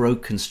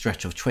unbroken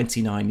stretch of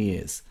 29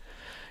 years.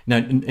 Now,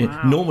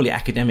 normally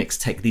academics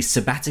take these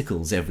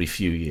sabbaticals every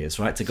few years,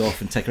 right, to go off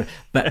and take a...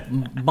 But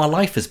my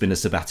life has been a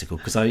sabbatical,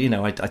 because I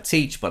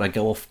teach, but I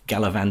go off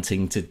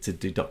gallivanting to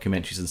do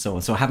documentaries and so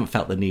on. So I haven't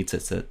felt the need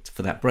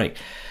for that break.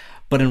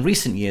 But in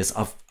recent years,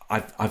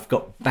 I've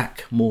got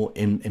back more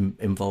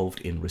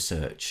involved in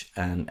research,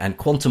 and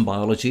quantum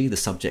biology, the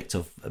subject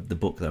of the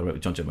book that I wrote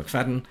with John Joe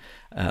McFadden,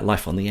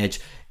 Life on the Edge,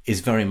 is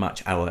very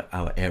much our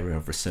area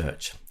of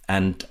research.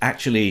 And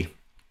actually,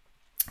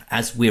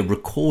 as we're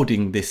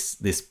recording this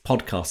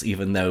podcast,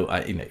 even though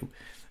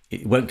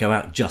it won't go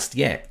out just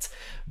yet,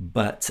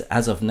 but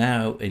as of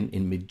now,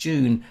 in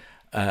mid-June,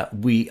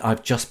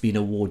 I've just been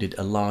awarded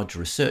a large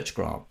research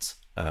grant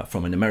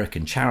from an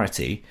American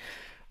charity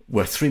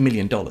worth $3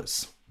 million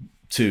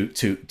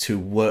to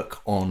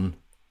work on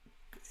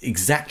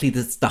exactly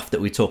the stuff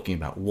that we're talking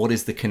about. What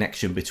is the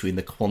connection between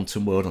the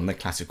quantum world and the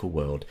classical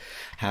world?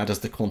 How does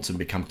the quantum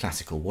become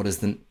classical? What's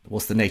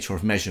the nature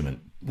of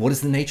measurement? What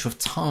is the nature of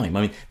time?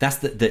 I mean, that's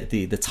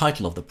the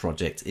title of the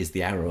project is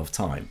The Arrow of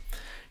Time.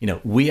 You know,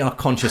 we are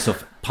conscious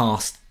of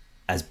past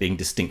as being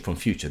distinct from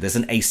future. There's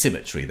an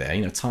asymmetry there.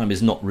 You know, time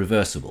is not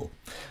reversible.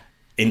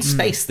 In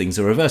space, things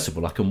are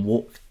reversible. I can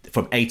walk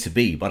from A to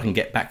B, but I can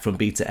get back from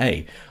B to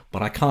A.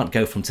 But I can't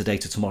go from today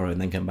to tomorrow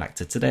and then come back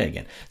to today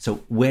again.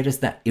 So where does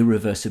that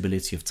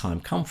irreversibility of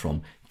time come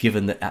from,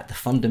 given that at the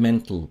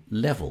fundamental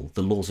level,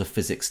 the laws of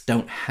physics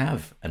don't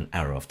have an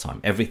arrow of time?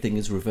 Everything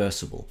is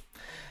reversible.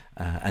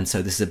 And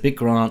so this is a big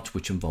grant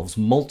which involves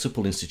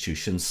multiple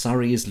institutions.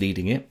 Surrey is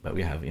leading it, but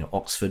we have, you know,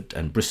 Oxford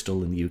and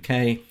Bristol in the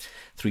UK,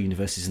 3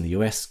 universities in the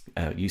US,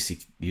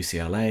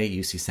 UCLA,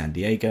 UC San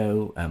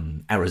Diego,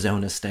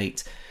 Arizona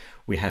State.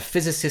 We have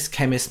physicists,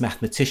 chemists,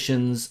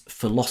 mathematicians,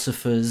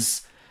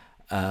 philosophers,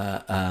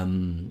 all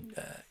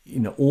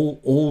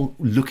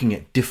looking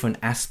at different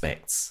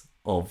aspects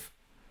of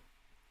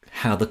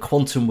how the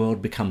quantum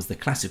world becomes the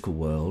classical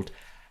world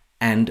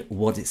and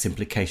what its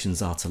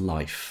implications are to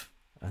life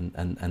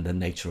and the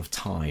nature of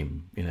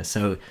time.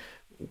 So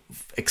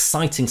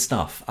exciting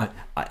stuff.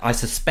 I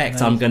suspect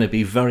Amazing. I'm going to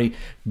be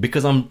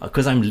because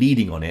I'm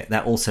leading on it.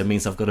 That also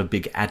means I've got a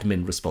big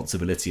admin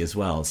responsibility as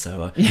well.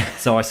 So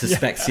I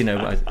suspect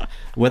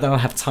whether I'll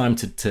have time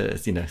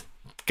to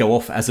go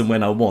off as and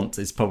when I want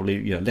is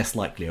probably less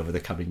likely over the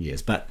coming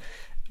years. But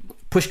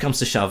push comes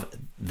to shove,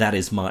 that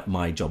is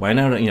my job. I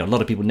know a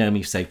lot of people know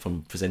me, say,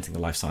 from presenting the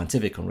Life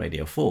Scientific on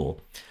Radio 4,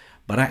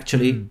 but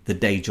actually the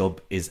day job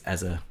is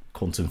as a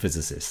quantum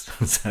physicist.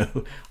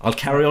 So I'll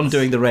carry on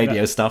doing the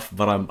radio stuff,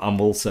 but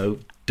I'm also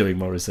doing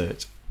my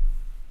research.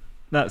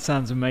 That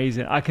sounds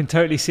amazing. I can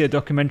totally see a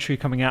documentary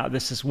coming out of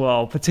this as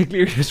well,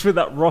 particularly just with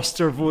that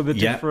roster of all the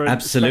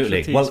different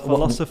specialties,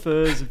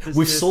 philosophers. And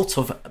we've sort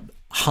of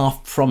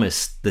half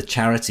promised the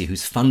charity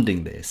who's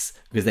funding this,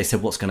 because they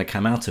said what's going to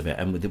come out of it,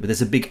 and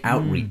there's a big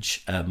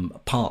outreach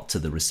part to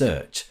the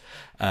research,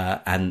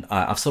 and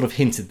I've sort of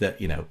hinted that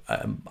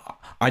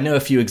I know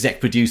a few exec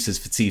producers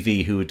for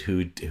TV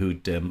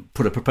who'd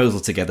put a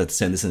proposal together to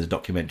turn this into a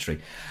documentary.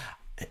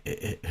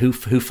 Who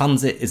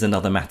funds it is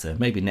another matter.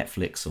 Maybe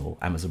Netflix or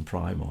Amazon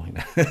Prime, or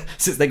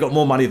since they got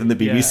more money than the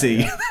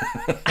BBC.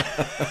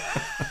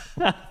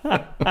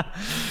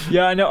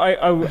 Yeah, I know.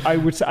 I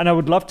would say, and I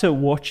would love to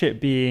watch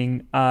it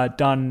being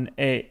done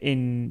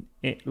in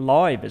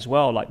live as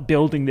well, like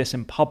building this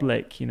in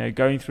public.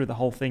 Going through the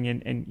whole thing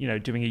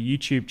and doing a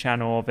YouTube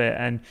channel of it,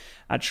 and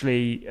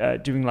actually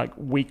doing like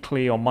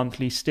weekly or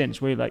monthly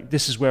stints where like,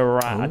 this is where we're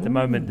at the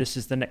moment. This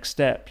is the next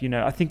step.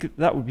 I think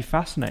that would be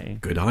fascinating.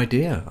 Good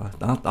idea.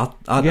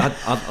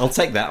 I'll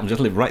take that. I'm just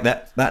going to write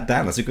that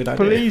down. That's a good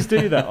idea. Please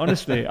do that.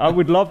 Honestly, I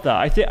would love that.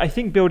 I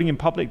think building in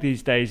public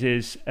these days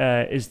is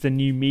the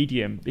new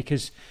medium,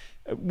 because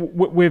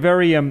we're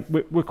very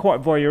we're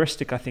quite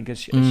voyeuristic, I think,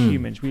 as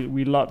humans.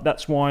 We love,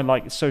 that's why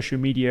like social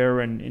media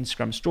and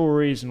Instagram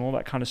stories and all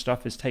that kind of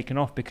stuff is taken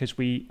off, because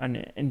we are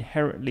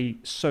inherently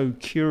so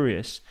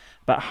curious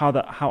about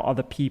how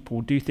other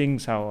people do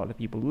things, how other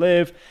people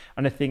live.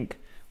 And I think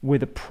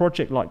with a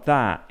project like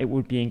that, it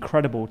would be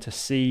incredible to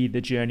see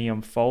the journey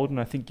unfold, and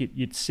I think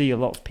you'd see a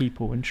lot of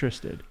people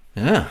interested.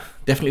 Yeah,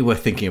 definitely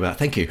worth thinking about.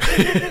 Thank you.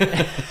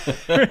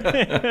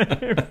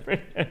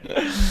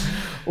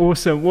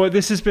 Awesome. Well,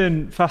 this has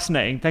been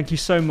fascinating. Thank you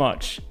so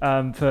much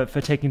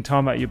for taking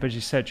time out of your busy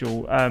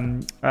schedule.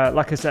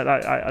 Like I said,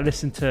 I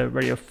listened to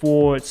Radio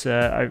 4.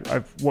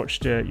 I've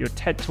watched your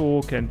TED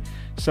Talk and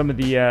some of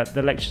the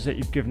lectures that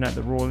you've given at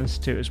the Royal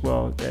Institute as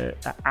well. They're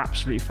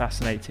absolutely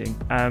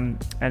fascinating. And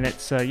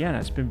it's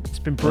been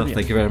brilliant. Well,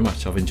 thank you very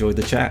much. I've enjoyed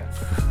the chat.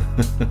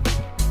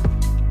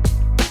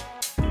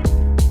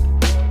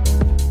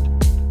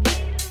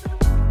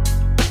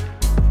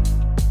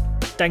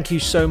 Thank you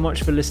so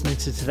much for listening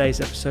to today's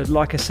episode.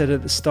 Like I said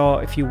at the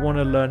start, if you want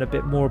to learn a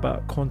bit more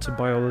about quantum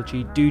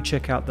biology, do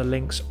check out the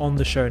links on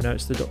the show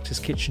notes,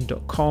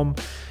 thedoctorskitchen.com.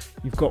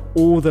 You've got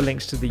all the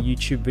links to the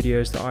YouTube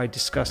videos that I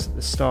discussed at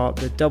the start,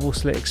 the double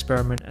slit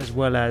experiment, as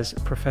well as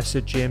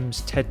Professor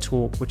Jim's TED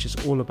Talk, which is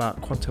all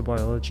about quantum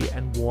biology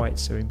and why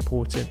it's so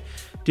important.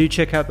 Do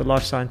check out the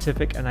Life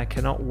Scientific, and I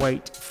cannot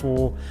wait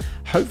for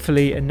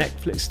hopefully a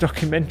Netflix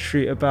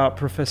documentary about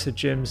Professor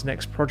Jim's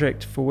next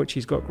project, for which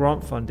he's got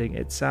grant funding.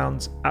 It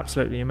sounds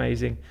absolutely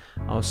amazing.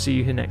 I'll see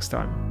you here next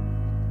time.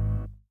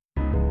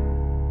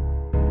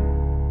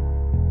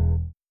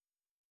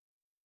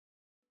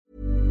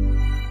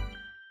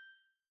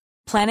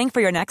 Planning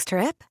for your next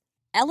trip?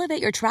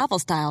 Elevate your travel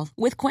style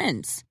with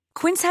Quince.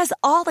 Quince has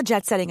all the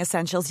jet-setting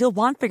essentials you'll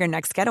want for your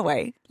next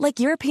getaway, like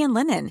European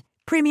linen,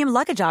 premium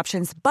luggage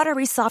options,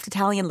 buttery soft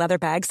Italian leather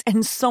bags,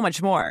 and so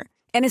much more.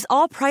 And is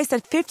all priced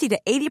at 50 to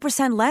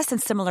 80% less than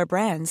similar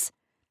brands.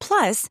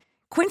 Plus,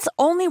 Quince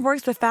only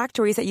works with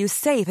factories that use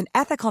safe and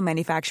ethical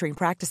manufacturing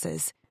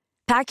practices.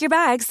 Pack your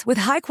bags with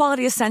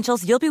high-quality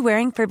essentials you'll be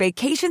wearing for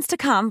vacations to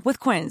come with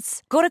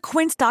Quince. Go to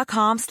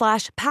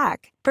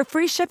quince.com/pack for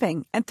free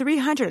shipping and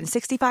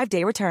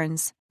 365-day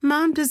returns.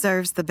 Mom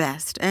deserves the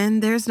best,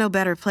 and there's no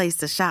better place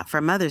to shop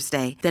for Mother's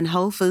Day than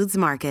Whole Foods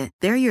Market.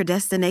 They're your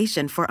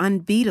destination for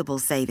unbeatable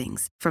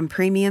savings, from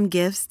premium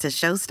gifts to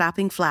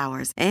show-stopping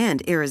flowers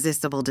and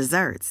irresistible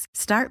desserts.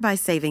 Start by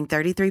saving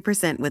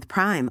 33% with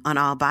Prime on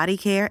all body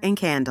care and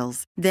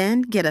candles.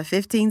 Then get a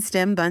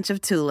 15-stem bunch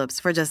of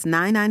tulips for just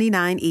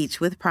 $9.99 each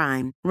with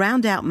Prime.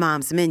 Round out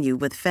Mom's menu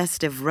with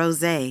festive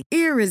rosé,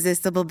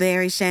 irresistible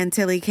berry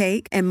chantilly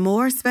cake, and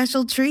more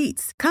special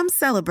treats. Come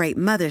celebrate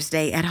Mother's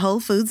Day at Whole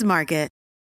Foods Market.